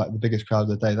Glastonbury. It was like the biggest crowd of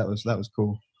the day. That was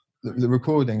cool. The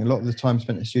recording, a lot of the time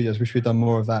spent in studios. Wish we'd done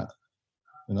more of that.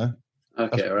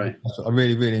 Okay, right. I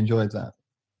really, really enjoyed that.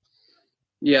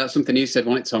 Yeah, that's something you said,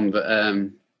 wasn't it, Tom?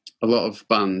 That a lot of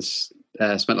bands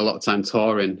spent a lot of time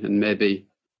touring, and maybe,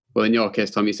 well, in your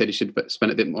case, Tom, you said you should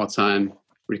spend a bit more time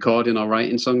recording or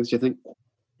writing songs. Do you think?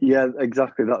 Yeah,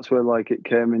 exactly. That's where like it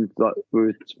came in. Like we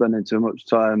were spending too much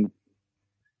time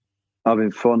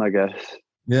having fun, I guess.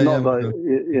 Yeah,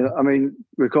 I mean,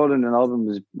 recording an album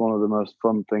is one of the most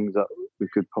fun things that we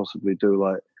could possibly do,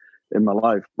 like in my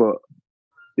life. But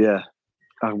yeah,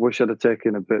 I wish I'd have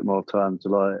taken a bit more time to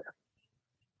like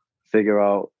figure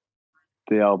out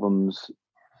the albums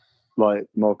like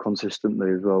more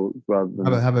consistently as well, rather than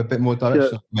have a bit more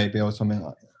direction, maybe, or something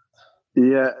like that.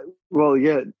 Yeah, well,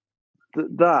 yeah,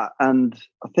 that, and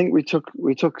I think we took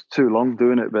too long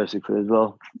doing it basically as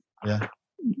well. Yeah,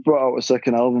 brought out a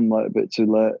second album like a bit too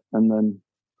late, and then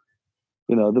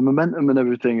the momentum and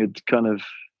everything had kind of,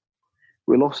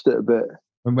 we lost it a bit.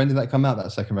 When did that come out?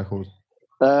 That second record?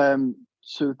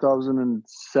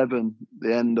 2007,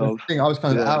 the end of. I think I was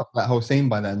kind of out of that whole scene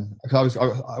by then. Because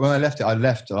when I left it, I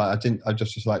left. I didn't. I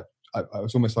just like. I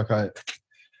was almost like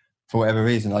for whatever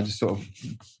reason, I just sort of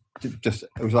it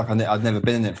was like I'd never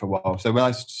been in it for a while. So when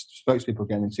I spoke to people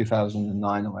again in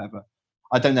 2009 or whatever,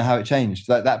 I don't know how it changed.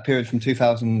 Like that period from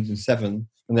 2007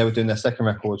 when they were doing their second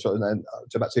record to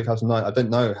about 2009, I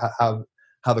don't know how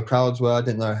the crowds were. I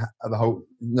didn't know how the whole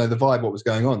the vibe, what was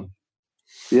going on.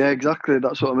 Yeah, exactly.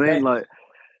 That's what I mean. Like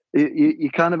you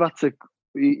kind of had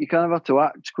to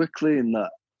act quickly in that,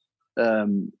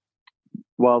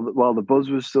 while the buzz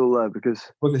was still there,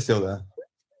 because was it still there?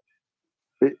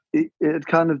 It had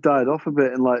kind of died off a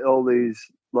bit, and like all these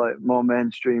like more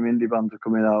mainstream indie bands were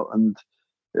coming out, and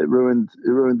it ruined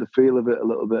the feel of it a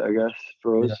little bit, I guess,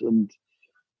 for us. Yeah. And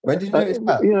when did you notice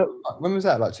that? When was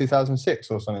that? Like 2006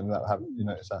 or something? That happened. You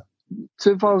noticed that?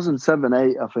 2007,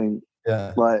 8, I think.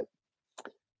 Yeah. Like,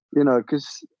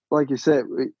 because like you said,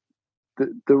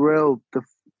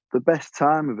 the best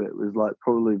time of it was like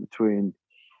probably between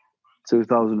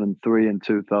 2003 and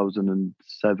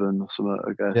 2007 or something,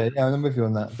 I guess. Yeah, I'm with you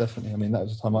on that, definitely. I mean, that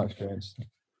was the time I experienced.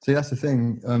 See, that's the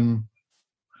thing.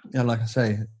 Like I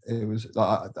say, it was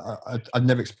like I'd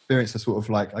never experienced a sort of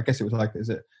like, I guess it was like, is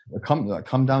it a come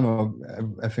down, or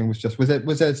everything was just, was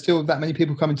there still that many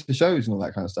people coming to the shows and all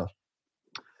that kind of stuff?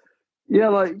 Yeah,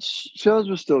 like shows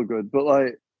were still good, but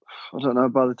like, I don't know,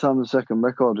 by the time the second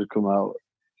record had come out,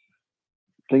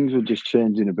 things were just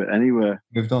changing a bit anyway.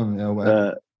 Moved on,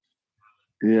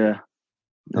 yeah.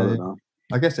 I don't know.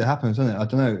 I guess it happens, doesn't it? I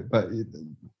don't know, but I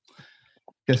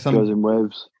guess some goes in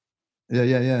waves.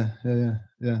 Yeah.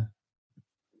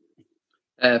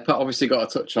 Pat obviously got a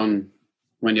touch on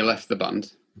when you left the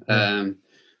band. I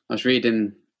was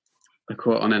reading a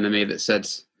quote on Enemy that said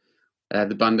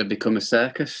the band had become a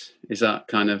circus. Is that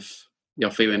kind of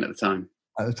your feeling at the time?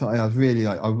 At the time, I was really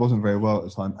I wasn't very well at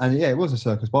the time, and it was a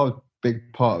circus. But I was a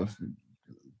big part of,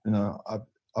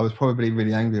 I was probably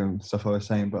really angry and stuff I was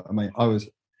saying, but I mean, I was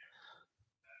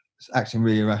acting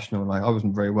really irrational. Like I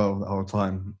wasn't very well the whole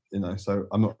time, So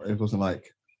I'm not. It wasn't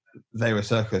like they were a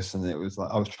circus, and it was like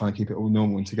I was trying to keep it all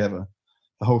normal and together.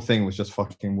 The whole thing was just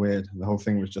fucking weird. The whole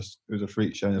thing was it was a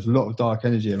freak show. And there's a lot of dark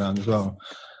energy around as well.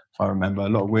 If I remember, a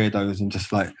lot of weirdos and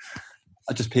just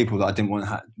people that I didn't want to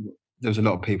have. There was a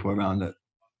lot of people around that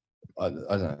I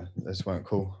don't know. This weren't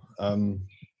cool.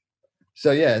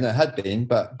 So yeah, no, it had been,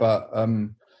 but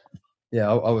yeah,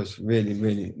 I was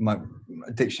really, my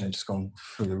addiction had just gone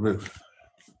through the roof.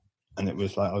 And it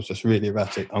was like, I was just really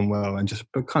erratic, unwell, and just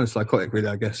kind of psychotic, really,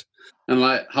 I guess. And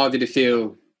like, how did you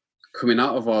feel coming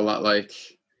out of all that? Like,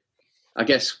 I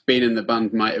guess being in the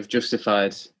band might have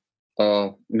justified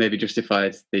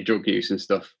the drug use and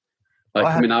stuff.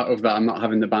 Like coming out of that and not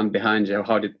having the band behind you,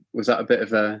 was that a bit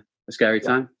of a scary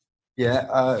time?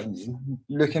 Yeah,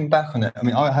 looking back on it, I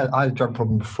mean, I had a drug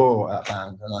problem before that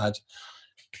band, and I had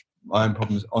my own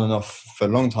problems on and off for a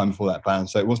long time before that band,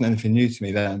 so it wasn't anything new to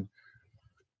me then.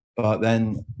 But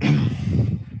then,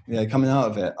 yeah, coming out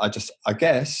of it, I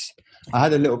guess I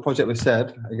had a little project with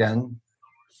Seb again,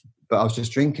 but I was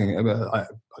just drinking. I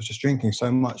was just drinking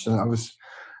so much, and I was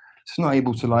just not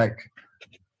able to I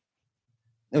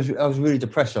was really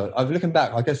depressed. I was looking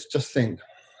back. I guess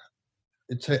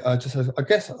I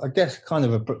guess kind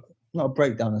of not a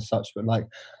breakdown as such, but like,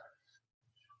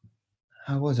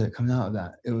 how was it coming out of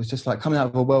that? It was just like coming out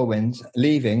of a whirlwind,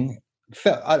 leaving.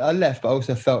 I left, but I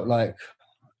also felt like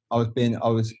I was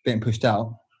being pushed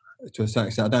out to a certain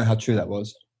extent. I don't know how true that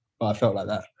was, but I felt like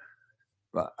that.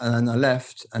 And then I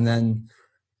left, and then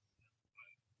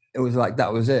it was like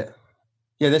that was it.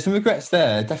 Yeah, there's some regrets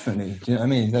there, definitely. Do you know what I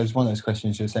mean? There was one of those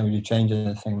questions you were saying, would you change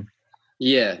anything?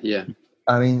 Yeah.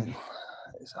 I mean,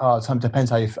 it's hard. Sometimes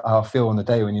depends how I feel on the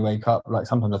day when you wake up. Like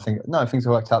sometimes I think, no, things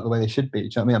have worked out the way they should be. Do you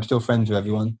know what I mean? I'm still friends with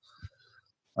everyone.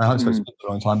 I haven't spoken to him for a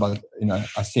long time, but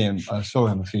I saw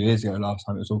him a few years ago. Last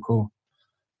time, it was all cool.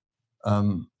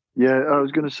 Yeah, I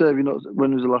was going to say,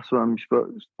 when was the last time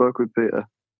you spoke with Peter?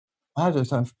 I had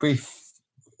a brief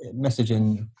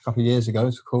messaging a couple of years ago. It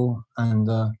was cool, and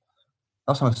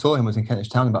last time I saw him was in Kentish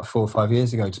Town about 4 or 5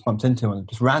 years ago.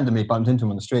 Just randomly bumped into him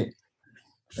on the street.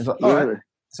 It's like, all right.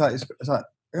 It's like,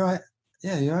 you're right.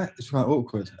 Yeah, you're right. It's quite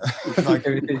awkward. Like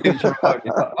everything.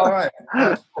 All right.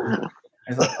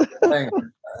 It's like,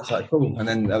 was like, cool. And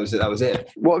then that was it.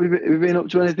 What have you been up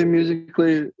to? Anything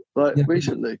musically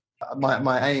recently?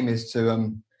 My aim is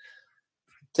to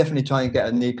definitely try and get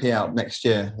an EP out next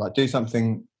year. Like do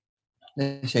something.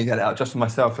 Get it out just for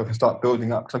myself, so I can start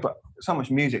building up. Because I've got so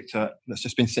much music that's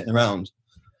just been sitting around.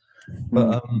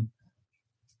 But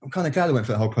I'm kind of glad I went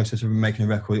through the whole process of making a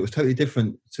record. It was totally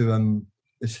different to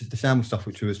the Shambles stuff,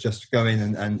 which was just going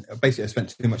and basically I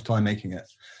spent too much time making it,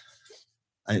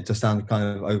 and it just sounded kind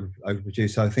of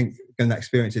overproduced. So I think that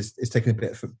experience is taking a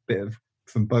bit of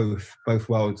from both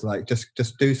worlds. Like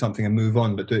just do something and move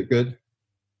on, but do it good. Do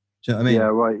you know what I mean? Yeah,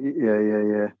 right.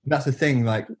 Yeah. And that's the thing.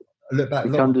 Like I look back, a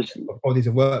lot of bodies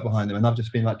of work behind them, and I've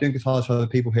just been like doing guitars for other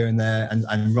people here and there,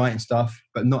 and writing stuff,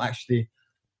 but not actually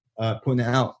putting it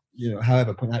out. You know,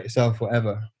 however, putting out yourself,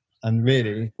 whatever. And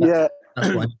really, that's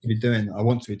what I need to be doing. I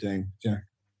want to be doing. You know?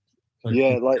 So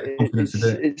yeah, like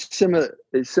it's similar.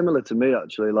 It's similar to me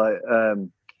actually. Like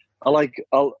I'll like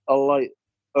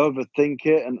overthink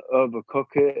it and overcook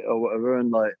it or whatever,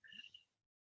 and like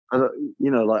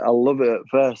like I'll love it at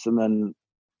first, and then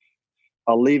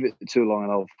I'll leave it too long,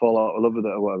 and I'll fall out of love with it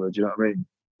or whatever. Do you know what I mean?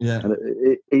 Yeah. And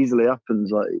it easily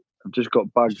happens. Like I've just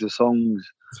got bags of songs,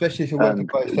 especially if you're working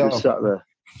by yourself. Just sat there.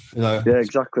 You know. Yeah,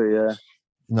 exactly. Yeah.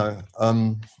 No.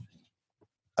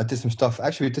 I did some stuff.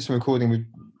 Actually, we did some recording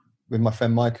with my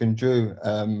friend Mike and Drew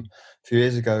a few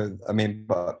years ago. I mean,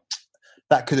 but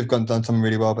that could have done something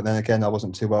really well. But then again, I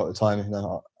wasn't too well at the time. You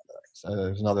know, so there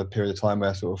was another period of time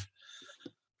where sort of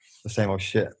the same old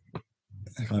shit.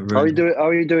 Kind of how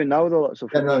are you doing now with all that stuff?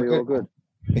 Yeah, no, you're all good.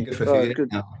 Been good for a few years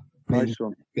now. Nice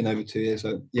one. Been over 2 years,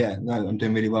 so yeah, no, I'm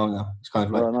doing really well now. It's kind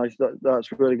of like nice. That's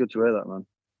really good to hear that, man.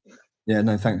 Yeah,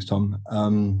 no, thanks, Tom.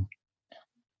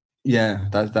 Yeah,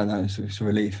 it's a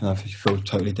relief, and I feel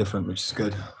totally different, which is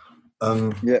good.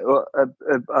 Yeah, well,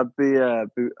 I'd be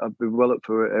well up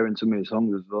for hearing some of your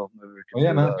songs as well. Maybe we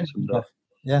can man.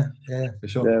 Yeah, for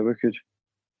sure. Yeah, we could.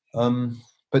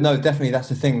 But no, definitely that's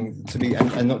the thing to be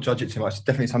and not judge it too much. It's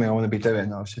definitely something I want to be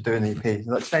doing. I should do an EP.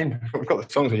 Like same, we've got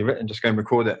the songs already written. Just go and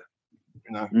record it.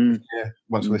 You know,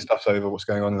 once all this stuff's over, what's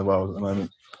going on in the world at the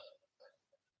moment,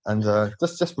 and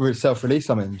just really self-release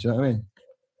something. Do you know what I mean?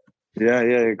 Yeah,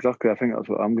 exactly. I think that's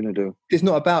what I'm going to do. It's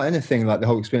not about anything like the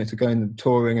whole experience of going and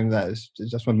touring and that. It's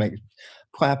just want to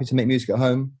quite happy to make music at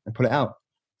home and put it out.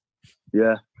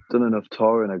 Yeah, done enough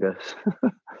touring, I guess.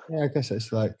 Yeah, I guess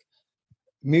it's like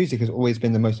music has always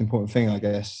been the most important thing, I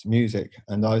guess, music.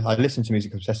 And I listen to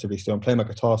music obsessively still. I'm playing my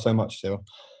guitar so much still.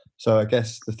 So I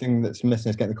guess the thing that's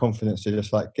missing is getting the confidence to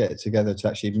just like get it together to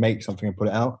actually make something and put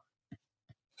it out.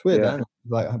 It's weird, man.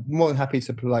 Like I'm more than happy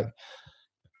to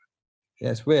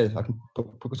it's weird. I can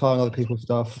put guitar on other people's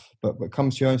stuff, but when it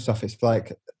comes to your own stuff, it's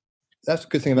like that's a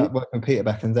good thing about working with Peter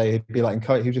back in the day. He'd be like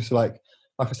encourage. He'd just like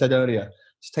I said earlier,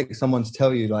 just take someone to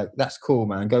tell you like that's cool,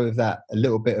 man. Go with that. A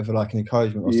little bit of like an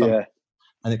encouragement or something.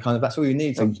 And it kind of that's all you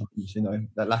need sometimes, you know,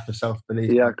 that lack of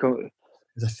self-belief. Yeah,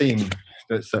 there's a theme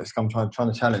that's come trying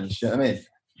to challenge. You know what I mean?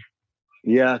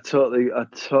 Yeah, I totally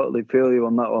feel you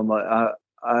on that one. Like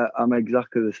I'm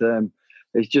exactly the same.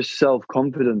 It's just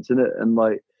self-confidence, isn't it? And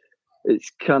like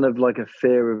it's kind of like a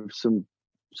fear of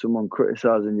someone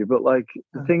criticizing you. But like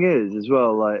the thing is as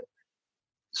well, like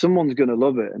someone's gonna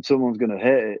love it and someone's gonna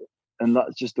hate it, and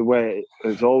that's just the way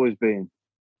it's always been.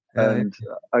 And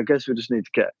I guess we just need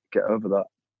to get over that.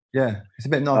 Yeah, it's a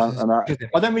bit nice.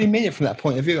 I don't really mean it from that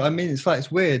point of view. I mean, it's like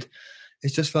it's weird.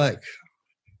 It's just like,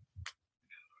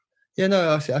 yeah,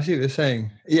 no, I see what you're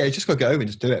saying. Yeah, you just got to get over it and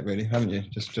just do it, really, haven't you?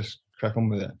 Just crack on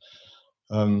with it.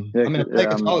 I mean, I play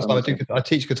guitar. I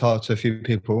teach guitar to a few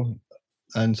people,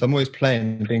 and so I'm always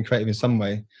playing and being creative in some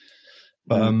way.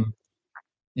 But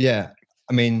yeah,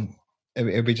 I mean,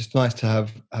 it'd be just nice to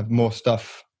have more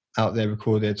stuff out there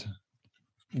recorded.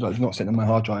 Like not sitting on my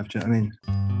hard drive, do you know what I mean?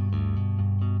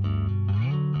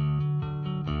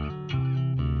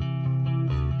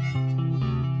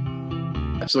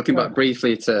 Just looking back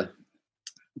briefly to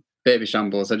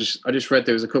Babyshambles, I just read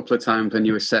there was a couple of times when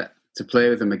you were set to play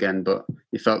with them again, but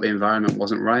you felt the environment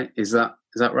wasn't right. Is that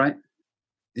right?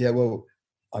 Yeah, well,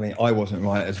 I mean, I wasn't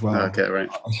right as well. Okay, right.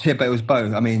 Yeah, but it was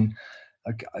both. I mean,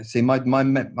 I see my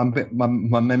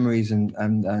memories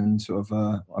and sort of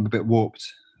I'm a bit warped.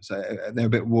 So they're a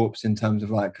bit warped in terms of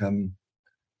like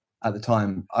at the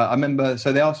time. I remember.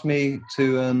 So they asked me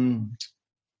to.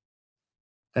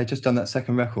 They'd just done that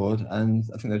second record, and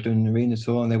I think they're doing an arena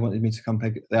tour, and they wanted me to come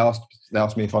play. They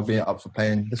asked me if I'd be up for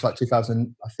playing. It's like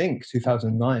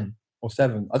 2009 or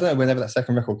 7. I don't know, whenever that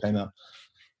second record came out.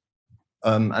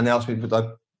 And they asked me would I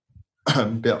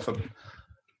be up for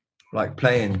like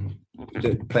playing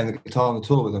the guitar on the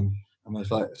tour with them. And I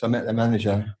was like, so I met their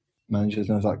manager. managers,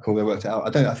 and I was like, cool, they worked it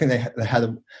out. I think they had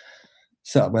a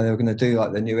setup where they were going to do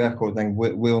like the new record, then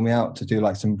wheel me out to do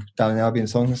like some Down in Albion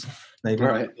songs, maybe.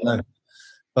 Right. No.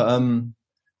 But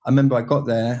I remember I got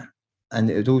there and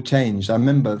it had all changed. I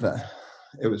remember that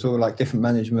it was all like different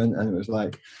management, and it was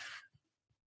like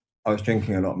I was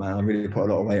drinking a lot, man. I really put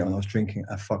a lot of weight on. I was drinking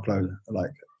a fuckload.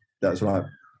 Like that was like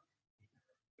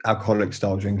alcoholic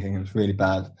style drinking. It was really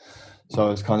bad. So I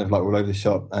was kind of like all over the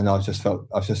shop, and I think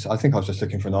I was just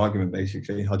looking for an argument,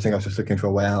 basically. I think I was just looking for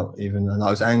a way out, even. And I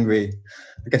was angry.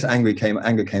 I guess anger came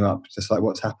up, just like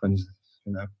what's happened,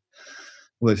 you know.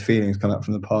 All those feelings come up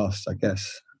from the past, I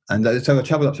guess. And so I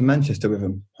travelled up to Manchester with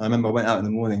him. I remember I went out in the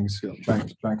mornings,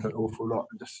 drank an awful lot,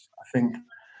 and just, I think,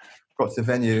 got to the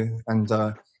venue and,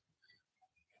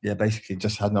 basically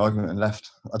just had an argument and left.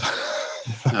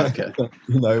 Okay.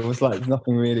 You know, it was like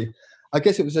nothing really. I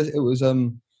guess it was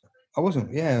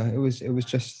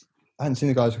just, I hadn't seen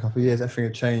the guys for a couple of years. Everything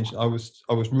had changed. I was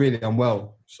really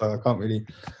unwell, so I can't really,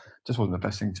 just wasn't the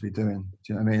best thing to be doing.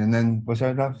 Do you know what I mean? And then was there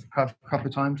a couple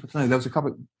of times? I don't know. There was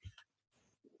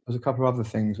a couple of other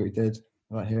things we did,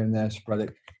 like here and there,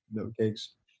 sporadic little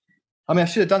gigs. I mean, I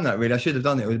should have done that, really. I should have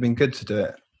done it. It would have been good to do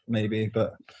it, maybe,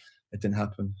 but it didn't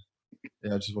happen.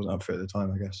 Yeah, I just wasn't up for it at the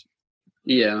time, I guess.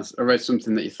 Yeah, I read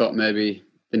something that you thought maybe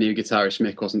the new guitarist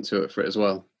Mick wasn't too up for it as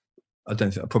well. I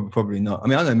don't think, probably not. I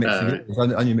mean, I know Mick for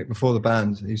years. I knew Mick before the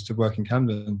band. He used to work in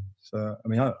Camden. So, I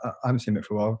mean, I haven't seen Mick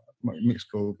for a while. Mick's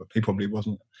cool, but he probably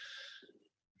wasn't.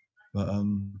 But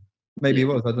maybe he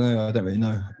was. I don't know. I don't really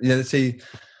know. Yeah, see,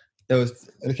 there was,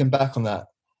 looking back on that,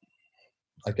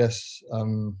 I guess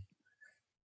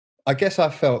I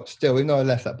felt still, even though I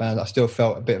left that band, I still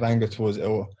felt a bit of anger towards it,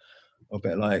 or a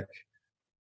bit like,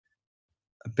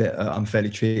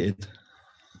 unfairly treated.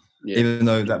 Yeah. Even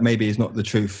though that maybe is not the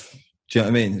truth. Do you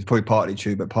know what I mean? It's probably partly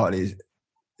true, but partly,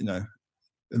 you know,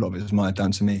 a lot of it is mired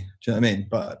down to me. Do you know what I mean?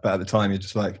 But at the time, you're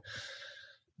just like,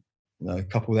 you know,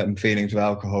 couple them feelings with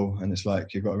alcohol, and it's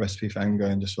like you've got a recipe for anger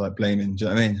and just like blaming. Do you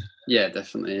know what I mean? Yeah,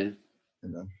 definitely. Yeah. You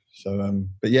know. So,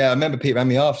 but yeah, I remember Pete ran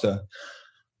me after.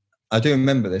 I do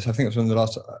remember this. I think it was one of the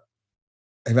last.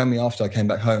 He ran me after I came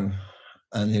back home,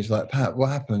 and he was like, "Pat, what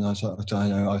happened?" I was like, "I don't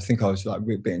know." I think I was like a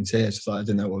bit in tears. Just like I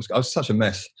didn't know what was. I was such a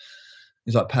mess.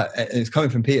 He's like, "Pat," and it's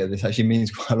coming from Peter. This actually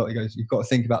means quite a lot. He goes, "You've got to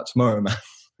think about tomorrow, man."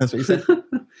 That's what he said.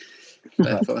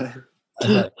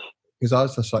 Because I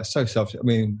was just like so selfish. I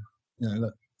mean, you know,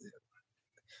 look,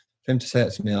 for him to say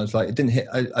it to me, I was like, it didn't hit.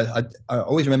 I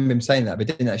always remember him saying that, but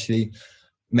it didn't actually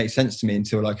make sense to me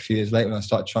until like a few years later when I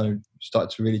started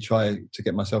to really try to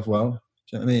get myself well. Do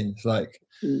you know what I mean? It's like,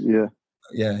 yeah.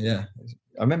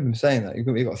 I remember him saying that you've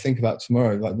got to think about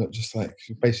tomorrow, like not just like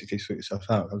basically sort yourself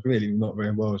out. I was really not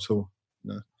very well at all.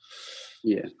 You know?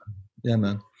 Yeah,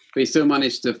 man. But you still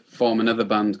managed to form another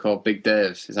band called Big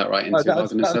Dave's, is that right, in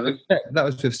 2007? That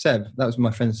was with Seb. That was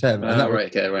my friend Seb.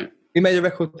 Right. We made a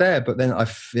record there, but then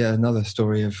another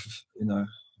story of, you know,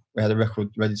 we had a record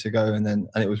ready to go, and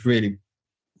it was really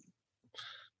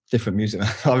different music.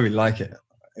 I really like it.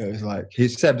 It was like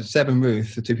Seb and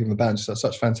Ruth, the two people in the band,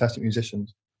 such fantastic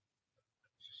musicians.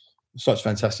 Such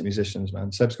fantastic musicians,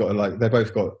 man. Seb's got they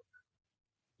both got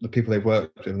the people they've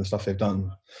worked with and the stuff they've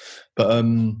done, but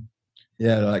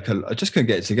I just couldn't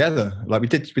get it together. Like we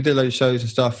did a load of shows and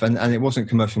stuff, and it wasn't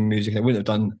commercial music. They wouldn't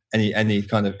have done any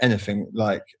kind of anything.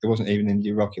 Like it wasn't even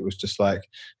indie rock. It was just like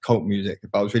cult music.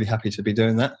 But I was really happy to be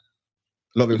doing that.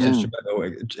 A lot of it was instrumental,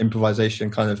 improvisation,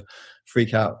 kind of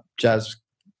freak out jazz,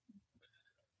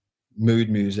 mood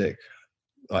music.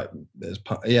 Like I've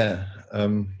got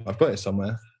it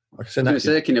somewhere. I can send that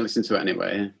to you. Can you listen to it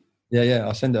anyway? Yeah.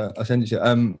 I'll send it to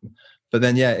you. But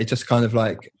then it just kind of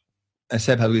like. And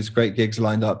Seb had all these great gigs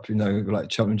lined up, you know, like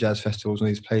Cheltenham Jazz Festivals and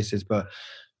these places. But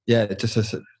yeah, it just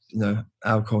as you know,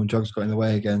 alcohol and drugs got in the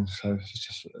way again. So it's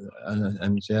just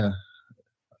yeah.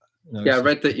 You know, I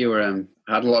read that you were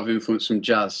had a lot of influence from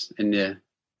jazz in your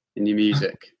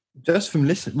music. Just from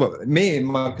listening. Well, me and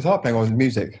my guitar playing wasn't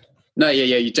music. No,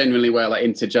 yeah. You genuinely were like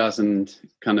into jazz and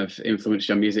kind of influenced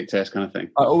your music taste, kind of thing.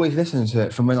 I always listened to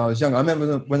it from when I was young. I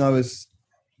remember when I was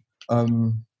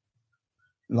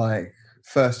like.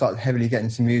 First started heavily getting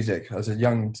into music. I was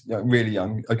really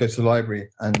young. I'd go to the library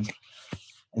and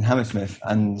in Hammersmith,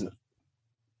 and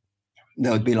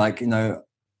there would be like, you know,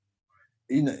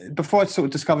 before I sort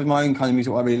of discovered my own kind of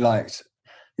music, what I really liked.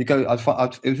 It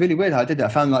was really weird how I did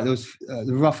that. I found like there was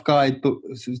the Rough Guide book,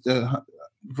 the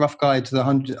Rough Guide to the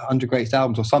 100 Greatest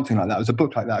Albums or something like that. It was a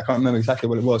book like that. I can't remember exactly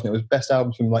what it was, and it was best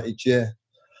albums from like each year.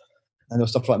 And there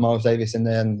was stuff like Miles Davis in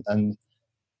there and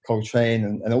Coltrane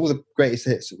and all the greatest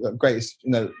hits, you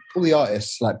know, all the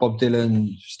artists like Bob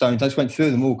Dylan, Stones. I just went through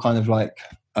them all kind of like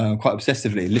quite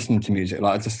obsessively listening to music.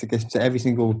 Like I just listen to every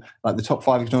single, like the top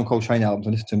 5 John Coltrane albums.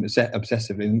 I listen to them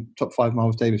obsessively. And top 5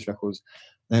 Miles Davis records.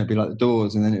 Then it'd be like the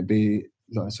Doors, and then it'd be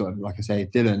like, sort of like I say,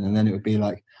 Dylan, and then it would be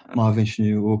like Marvin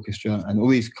Chenier Orchestra, and all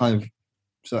these kind of.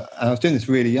 So, and I was doing this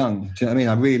really young. Do you know what I mean?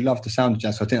 I really loved the sound of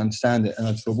jazz, so I didn't understand it, and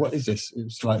I just thought, "What is this?" It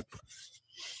was like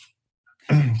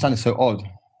it sounded so odd.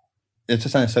 It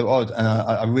just sounded so odd, and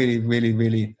I really, really,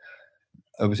 really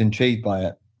was intrigued by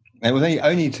it. And it was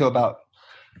only till about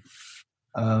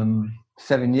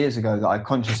 7 years ago that I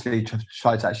consciously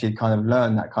tried to actually kind of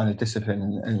learn that kind of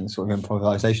discipline and sort of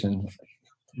improvisation.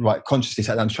 Right, consciously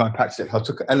sat down to try and practice it. I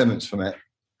took elements from it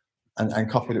and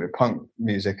coupled it with punk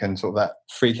music and sort of that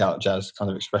freak out jazz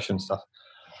kind of expression stuff.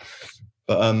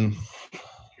 But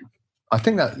I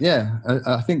think that,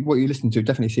 I think what you listen to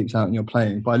definitely seeps out in your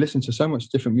playing. But I listened to so much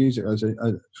different music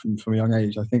from a young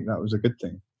age. I think that was a good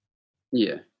thing.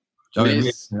 Yeah. I mean,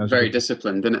 it's very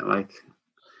disciplined, isn't it? Like,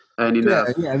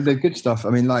 yeah, the good stuff.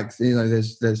 I mean, like, you know,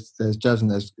 there's jazz and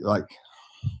there's like,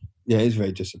 it is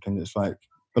very disciplined. It's like,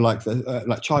 but like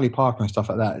Charlie Parker and stuff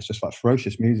like that, it's just like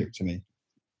ferocious music to me.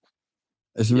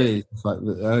 It's really it's like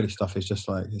the early stuff is just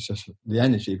like, it's just the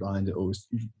energy behind it all.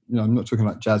 You know, I'm not talking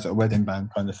about jazz at a wedding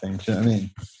band kind of thing. Do you know what I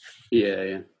mean? Yeah.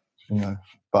 You know,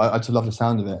 but I just love the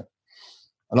sound of it.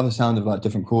 I love the sound of like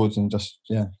different chords and just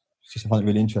I find it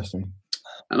really interesting.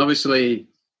 And obviously,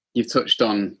 you've touched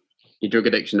on your drug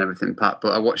addiction and everything, Pat.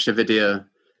 But I watched a video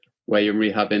where you're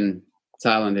rehabbing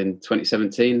Thailand in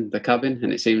 2017, The Cabin,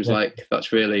 and it seems like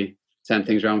that's really turned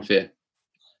things around for you.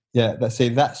 Yeah, that's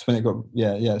when it got.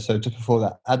 Yeah. So just before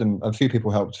that, Adam, a few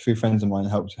people helped. A few friends of mine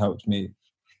helped me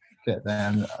get there,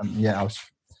 and that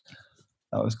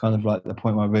was kind of like the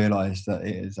point where I realised that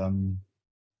it is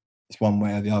it's one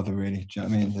way or the other, really. Do you know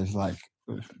what I mean? There's like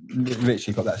it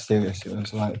literally got that serious. It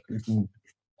was like you can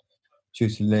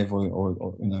choose to live or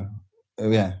you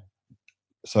know,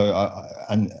 So I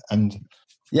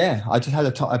just had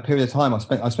a period of time.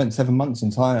 I spent 7 months in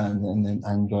Thailand, and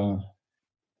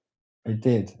it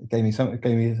gave me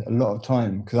a lot of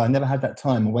time, because I never had that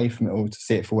time away from it all to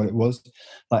see it for what it was.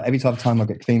 Like every time I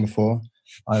get clean before,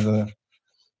 either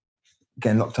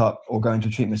getting locked up or going to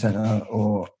a treatment centre,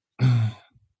 or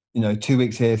 2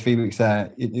 weeks here, 3 weeks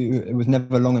there. It was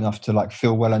never long enough to like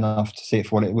feel well enough to see it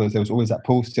for what it was. There was always that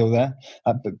pull still there,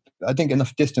 but I didn't get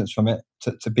enough distance from it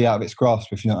to be out of its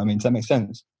grasp, if you know what I mean. Does that make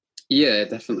sense? Yeah,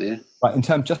 definitely. Yeah. Like in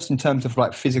terms of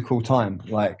like physical time,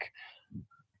 like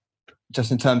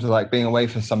just in terms of like being away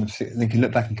from something, then you can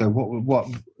look back and go, what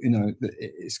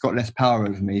it's got less power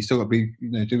over me. You still got to be,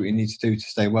 do what you need to do to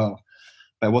stay well.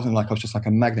 But it wasn't like I was just like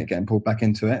a magnet getting pulled back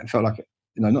into it. It felt like,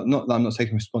 not that I'm not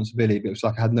taking responsibility, but it was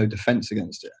like I had no defense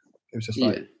against it. It was just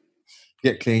like,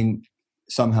 get clean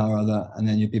somehow or other, and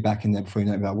then you'd be back in there before you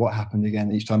know about what happened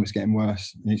again. Each time it's getting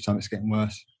worse, and each time it's getting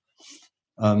worse.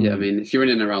 I mean, if you're in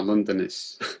and around London,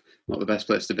 it's not the best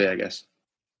place to be, I guess.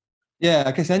 Yeah,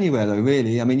 I guess anywhere though,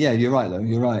 really. I mean, yeah, you're right though.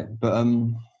 You're right, but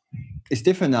it's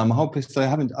different now. My whole pistol,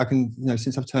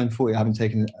 since I've turned 40, I haven't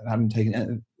taken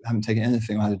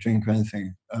anything. I had a drink or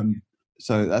anything.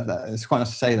 So that it's quite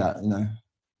nice to say that,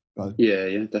 But yeah,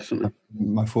 definitely.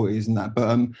 My 40s and that,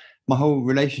 but my whole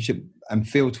relationship and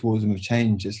feel towards them have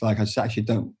changed. It's like I just actually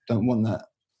don't want that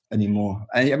anymore.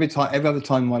 And every other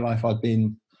time in my life I've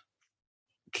been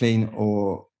clean,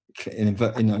 or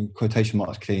in quotation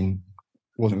marks clean,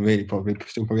 wasn't really,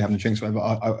 still having drinks, whatever.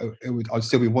 I'd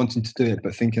still be wanting to do it,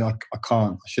 but thinking I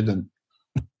can't, I shouldn't.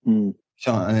 And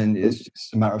then it's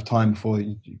just a matter of time before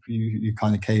you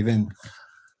kind of cave in.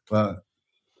 But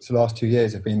the last 2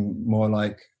 years have been more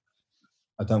like,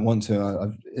 I don't want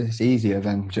to. It's easier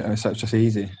then. So it's just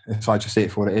easy. If I just see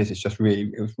it for what it is, it was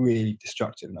really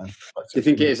destructive, man. Do you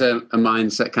think it is a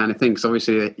mindset kind of thing? Because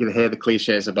obviously you hear the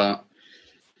cliches about,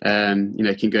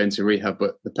 you can go into rehab,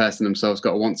 but the person themselves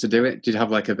got to want to do it. Did you have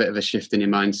like a bit of a shift in your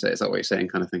mindset? Is that what you're saying,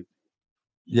 kind of thing?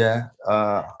 Yeah,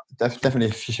 definitely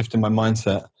a shift in my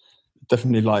mindset.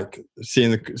 Definitely like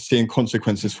seeing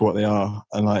consequences for what they are,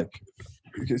 and like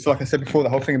it's like I said before, the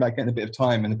whole thing about getting a bit of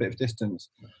time and a bit of distance.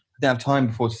 I didn't have time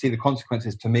before to see the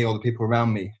consequences to me or the people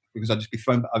around me, because I'd just be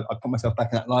I'd put myself back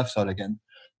in that lifestyle again.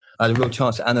 I had a real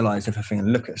chance to analyse everything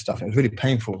and look at stuff. It was really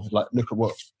painful. Like look at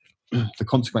what the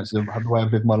consequences of the way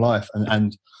I've lived my life,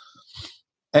 and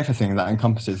everything that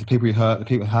encompasses the people you hurt,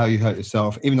 how you hurt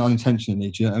yourself, even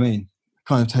unintentionally. Do you know what I mean? It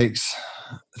kind of it's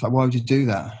like, why would you do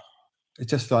that? It's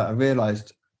just like I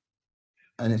realised,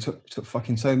 and it took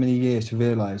fucking so many years to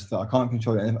realise that I can't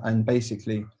control it, and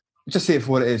basically just see it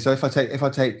for what it is. So if I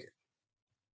take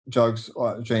drugs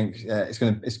or drink,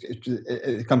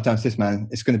 it comes down to this, man.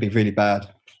 It's going to be really bad.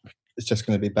 It's just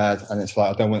going to be bad, and it's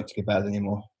like I don't want it to be bad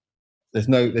anymore. there's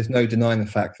no denying the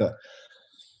fact that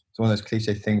it's one of those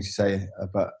cliche things you say,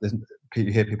 but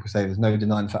you hear people say there's no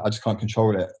denying the fact I just can't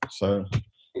control it. So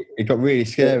it got really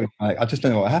scary. Like, I just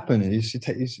don't know what happened. You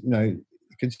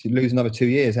could lose another 2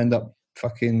 years, end up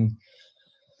in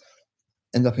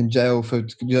jail for, you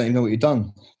don't even know what you've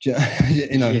done.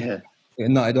 You know,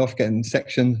 getting nutted off, getting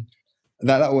sectioned.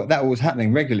 That was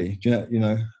happening regularly.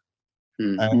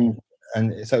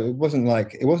 And so it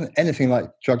wasn't anything like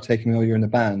drug taking while you're in the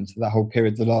band. That whole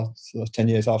period, the last 10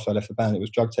 years after I left the band, it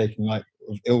was drug taking, like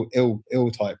ill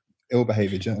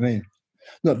behaviour. Do you know what I mean?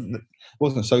 It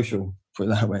wasn't social, put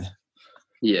it that way.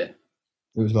 Yeah.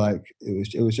 It was like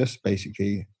it was just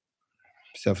basically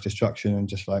self-destruction and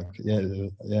just like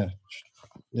it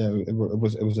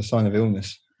was a sign of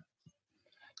illness.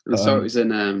 And so it was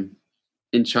in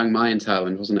Chiang Mai in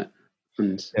Thailand, wasn't it?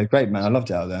 And yeah, great, man. I loved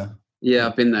it out there. Yeah,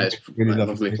 I've been there. It's really a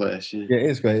lovely place. Yeah, it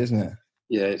is great, isn't it?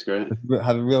 Yeah, it's great. It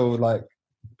had a real like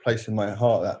place in my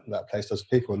heart. That place. Those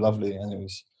people were lovely, and it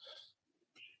was.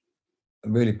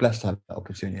 I'm really blessed to have that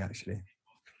opportunity, actually.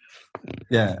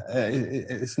 Yeah,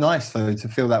 it's nice though to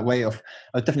feel that weight off.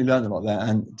 I definitely learned a lot there,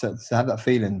 and to have that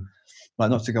feeling, like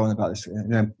not to go on about this.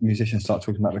 Musicians start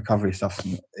talking about recovery stuff,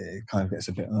 and it kind of gets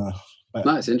a bit. But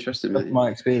no, it's interesting, mate. My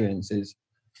experience is,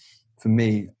 for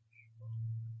me,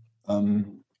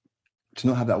 to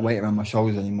not have that weight around my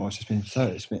shoulders anymore. It's been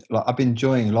like I've been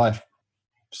enjoying life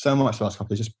so much the last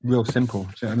couple of years, just real simple. Do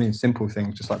you know what I mean? Simple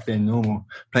things, just like being normal,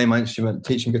 playing my instrument,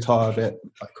 teaching guitar a bit,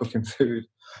 like cooking food,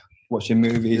 watching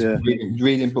movies,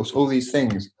 reading books, all these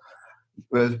things.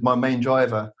 Whereas my main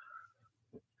driver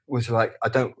was like, I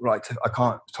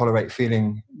can't tolerate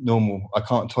feeling normal. I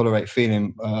can't tolerate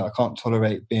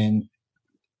being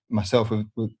myself.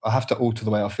 I have to alter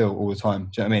the way I feel all the time.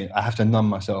 Do you know what I mean? I have to numb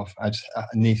myself. I just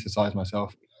anesthetize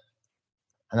myself.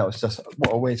 And that was just,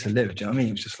 what a way to live. Do you know what I mean?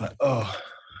 It was just like,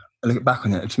 I look back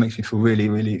on it, it just makes me feel really,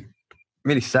 really,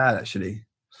 really sad, actually.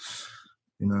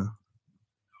 You know?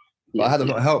 But I had a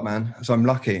lot of help, man. So I'm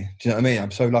lucky. Do you know what I mean? I'm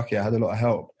so lucky. I had a lot of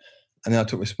help. And then I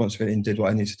took responsibility and did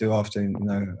what I needed to do after,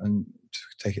 and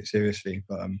take it seriously.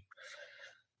 But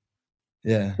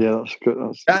yeah, that's good.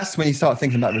 That's when you start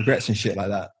thinking about regrets and shit like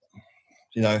that.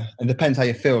 It depends how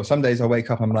you feel. Some days I wake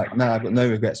up, I'm like, nah, I've got no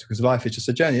regrets, because life is just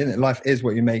a journey, isn't it? Life is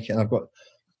what you make it, and I've got,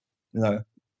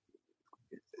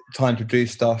 time to do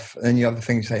stuff. And then you have the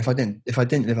thing to say, if I didn't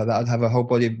live like that, I'd have a whole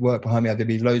body of work behind me. There'd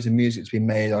be loads of music to be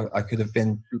made. I could have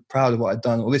been proud of what I'd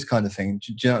done, all this kind of thing.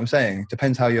 Do you know what I'm saying? It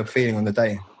depends how you're feeling on the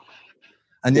day.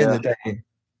 And at the end of the day,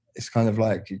 it's kind of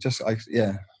like,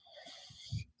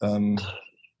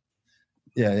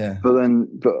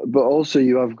 But also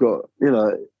you have got,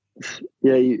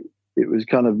 it was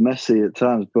kind of messy at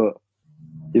times, but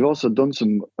you've also done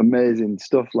some amazing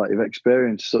stuff. Like, you've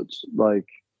experienced such like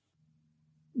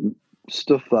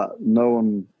stuff that no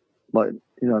one, like,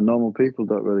 normal people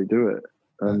don't really do it.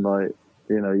 And like,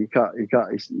 you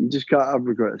just can't have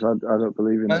regrets. I don't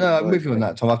believe in it. No, I'm with you on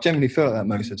that, Tom. I generally feel like that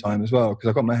most of the time as well, because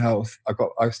I've got my health. I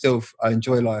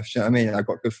enjoy life. Do you know what I mean? I've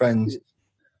got good friends.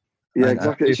 Yeah,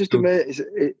 exactly. It's just amazing.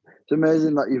 It's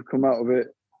amazing that you've come out of it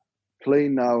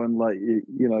clean now, and like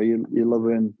you're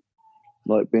loving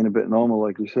like being a bit normal,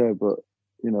 like you said. But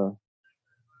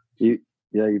you've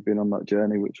been on that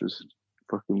journey, which was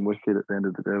fucking wicked at the end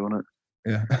of the day, wasn't it?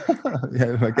 Yeah,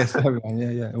 yeah. I guess everyone.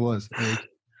 Yeah, it was.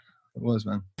 It was,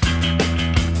 man.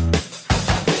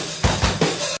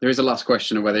 There is a last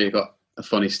question of whether you've got a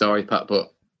funny story, Pat,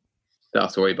 but don't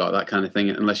have to worry about that kind of thing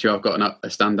unless you have got a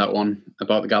standout one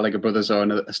about the Gallagher brothers or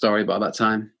a story about that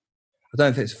time. I don't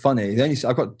know if it's funny.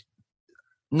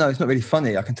 No, it's not really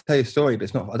funny. I can tell you a story, but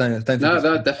it's not. I don't think. No,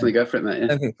 definitely go for it, mate. Yeah. I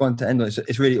don't think it's fun to end on.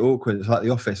 It's really awkward. It's like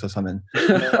The Office or something.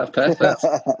 Perfect.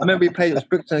 I remember we played at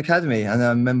Brooklyn Academy, and I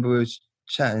remember we were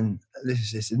chatting.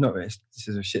 This is not really. This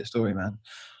is a shit story, man.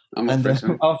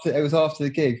 It was after the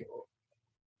gig.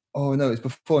 Oh no, it's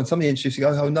before, and somebody introduced me.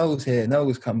 Oh, Noel's here.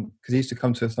 Noel's come, because he used to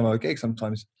come to some of our gigs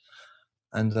sometimes.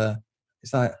 And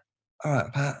it's like, all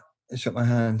right, Pat. He shook my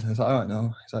hand. I was like, all right,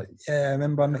 Noel. He's like, yeah, I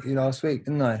remember I met you last week,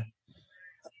 didn't I?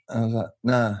 And I was like,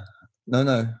 nah,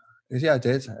 no. He goes, yeah, I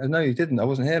did. I said, no, you didn't. I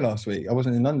wasn't here last week. I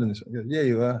wasn't in London. He goes, yeah,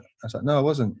 you were. I was like, no, I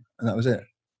wasn't. And that was it.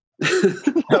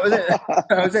 That was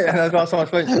it. And that was the last time I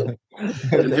spoke to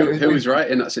him. Who was right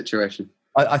in that situation?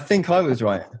 I think I was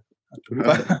right.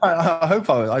 I hope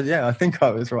I was. I think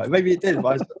I was right. Maybe it did,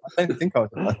 but I don't think I was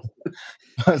right.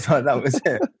 I was like, that was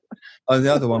it. Oh,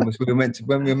 the other one was when we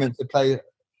were meant to play.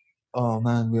 Oh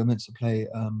man, we were meant to play.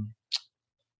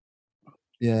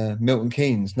 Milton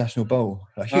Keynes National Bowl.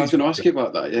 I was going to ask you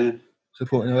about that. Yeah,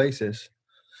 supporting Oasis.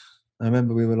 I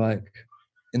remember we were like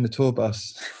in the tour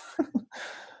bus,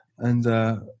 and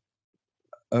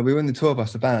We were in the tour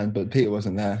bus, the band, but Peter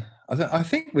wasn't there. I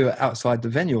think we were outside the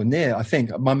venue or near. I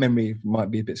think my memory might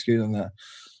be a bit skewed on that.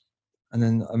 And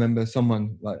then I remember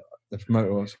someone, like the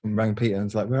promoter or someone, rang Peter and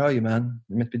was like, "Where are you, man?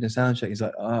 You must be doing sound check." He's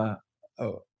like, I'm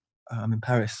in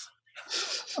Paris."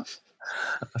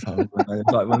 That's how it was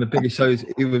like one of the biggest shows.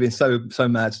 He would have been so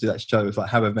mad to do that show. It was like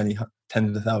however many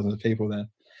tens of thousands of people there.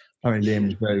 Apparently Liam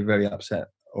was very, very upset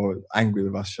or angry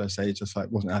with us, should I say. Just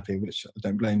like wasn't happy, which I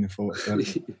don't blame him for. So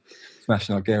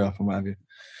smashing our gear up and what have you.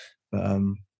 But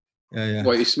yeah.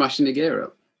 What, you smashing the gear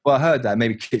up? Well, I heard that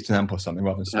maybe kicked an amp or something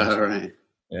rather than smashing. Oh, right.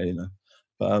 Yeah, you know.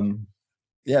 But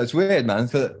yeah, it's weird, man.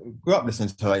 Because I grew up listening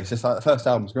to Oasis. Like the first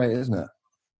album's great, isn't it?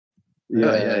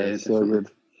 Yeah, so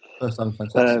good. First album,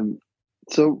 fantastic.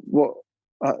 So what?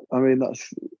 I mean,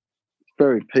 that's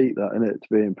very Pete, that, isn't it? To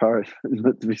be in Paris,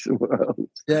 not to be somewhere else.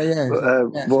 Yeah.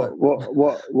 But,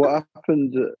 what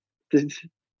happened? Did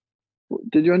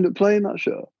you end up playing that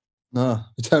show? No,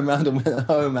 I turned around and went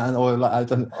home, man. Or like I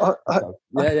don't.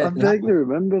 I vaguely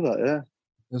remember that. Yeah,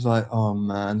 it was like, oh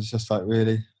man, it's just like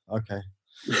really okay.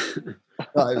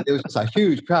 Like, it was just a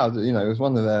huge crowd. You know, it was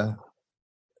one of their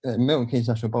Milton Keynes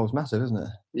National Bowl was massive, isn't it?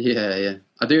 Yeah.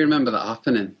 I do remember that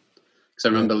happening because I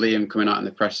remember Liam coming out in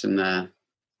the press in there.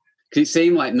 Because it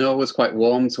seemed like Noel was quite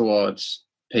warm towards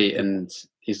Pete and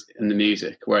the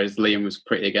music, whereas Liam was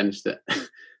pretty against it.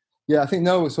 Yeah, I think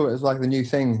Noel saw it as like the new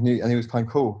thing, and he was kind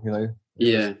of cool, you know.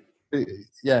 Yeah.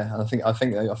 Yeah, I think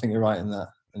you're right in that.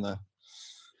 You know.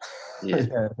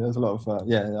 Yeah, there's a lot of I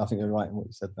think you're right in what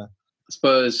you said there. I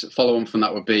suppose follow on from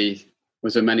that would be,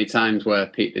 was there many times where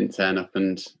Pete didn't turn up,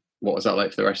 and what was that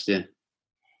like for the rest of you?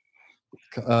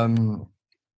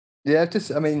 There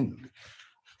was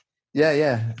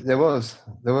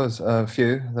a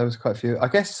few. There was quite a few. I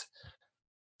guess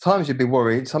times you'd be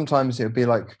worried. Sometimes it would be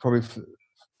like probably for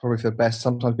the best.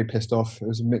 Sometimes be pissed off. It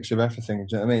was a mixture of everything.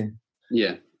 Do you know what I mean?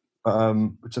 Yeah.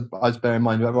 Which I just bear in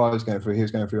mind, whatever I was going through, he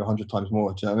was going through 100 times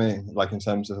more. Do you know what I mean? Like in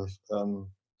terms of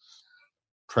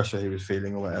pressure he was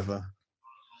feeling or whatever.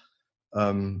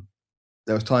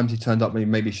 There was times he turned up,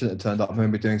 maybe he shouldn't have turned up. I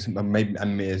remember doing something, maybe,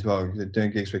 and me as well,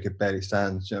 doing gigs where he could barely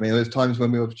stand. Do you know what I mean? There was times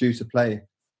when we were due to play,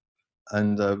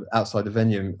 and outside the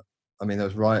venue, I mean, there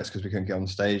was riots because we couldn't get on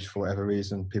stage for whatever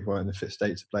reason. People weren't in a fit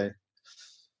state to play.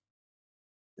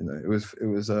 You know, it was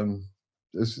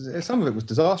some of it was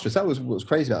disastrous. That was what was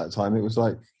crazy at that time. It was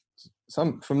like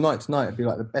from night to night, it'd be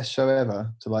like the best show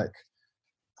ever to like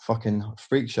a fucking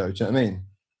freak show. Do you know what I mean?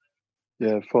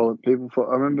 Yeah, I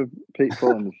remember Pete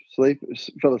fell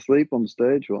asleep on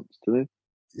stage once, didn't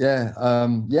he? Yeah,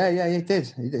 he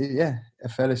did. He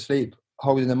fell asleep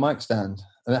holding a mic stand,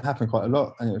 and that happened quite a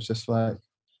lot. And it was just like, and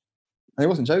he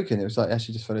wasn't joking. It was like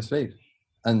actually just fell asleep,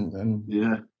 and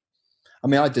yeah. I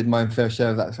mean, I did my fair share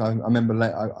of that. So I remember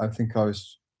late. I think I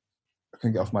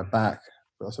couldn't get off my back,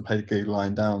 but I also played a gig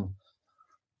lying down.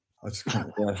 I just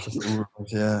can't. Yeah, it's just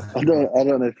yeah. I don't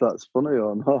know if that's funny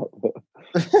or not. But.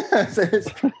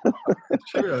 It's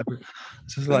true.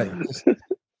 It's just like just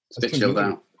bit chilled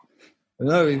out.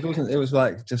 No, it wasn't. It was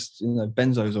like just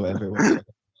benzos or whatever it was.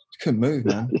 Just couldn't move,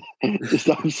 man. Just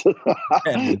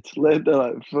laid there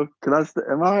like, fuck.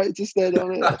 Am I right to stay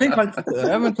down here? I think I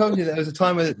haven't told you that there was a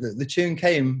time where the tune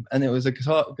came and it was a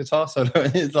guitar solo,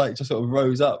 and it like just sort of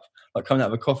rose up like coming out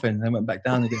of a coffin, and then went back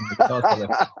down again. The guitar solo.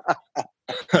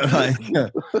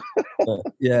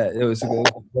 It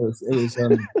was.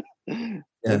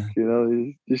 Yeah,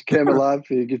 you just came alive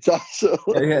for your guitar solo.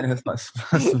 It's like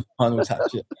Spinal Tap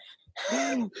shit.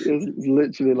 It's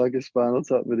literally like a Spinal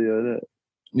Tap video, isn't it?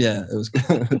 Yeah, it was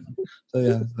good. So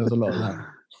yeah, there was a lot of that.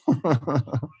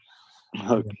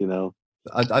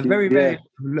 I very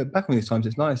look back on these times.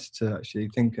 It's nice to actually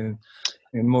think and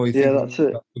the more you think, that's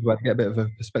it. You get a bit of a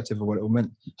perspective of what it all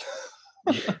meant.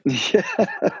 Yeah,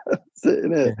 that's it,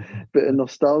 isn't it? Yeah. Bit of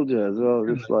nostalgia as well.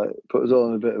 Just like put us all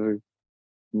in a bit of a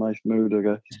nice mood, I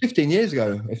guess. It's 15 years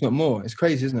ago, if not more. It's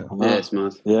crazy, isn't it? Yeah, it's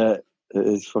mad. Yeah, it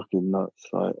is fucking nuts.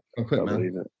 Like, quick, I man.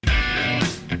 believe it.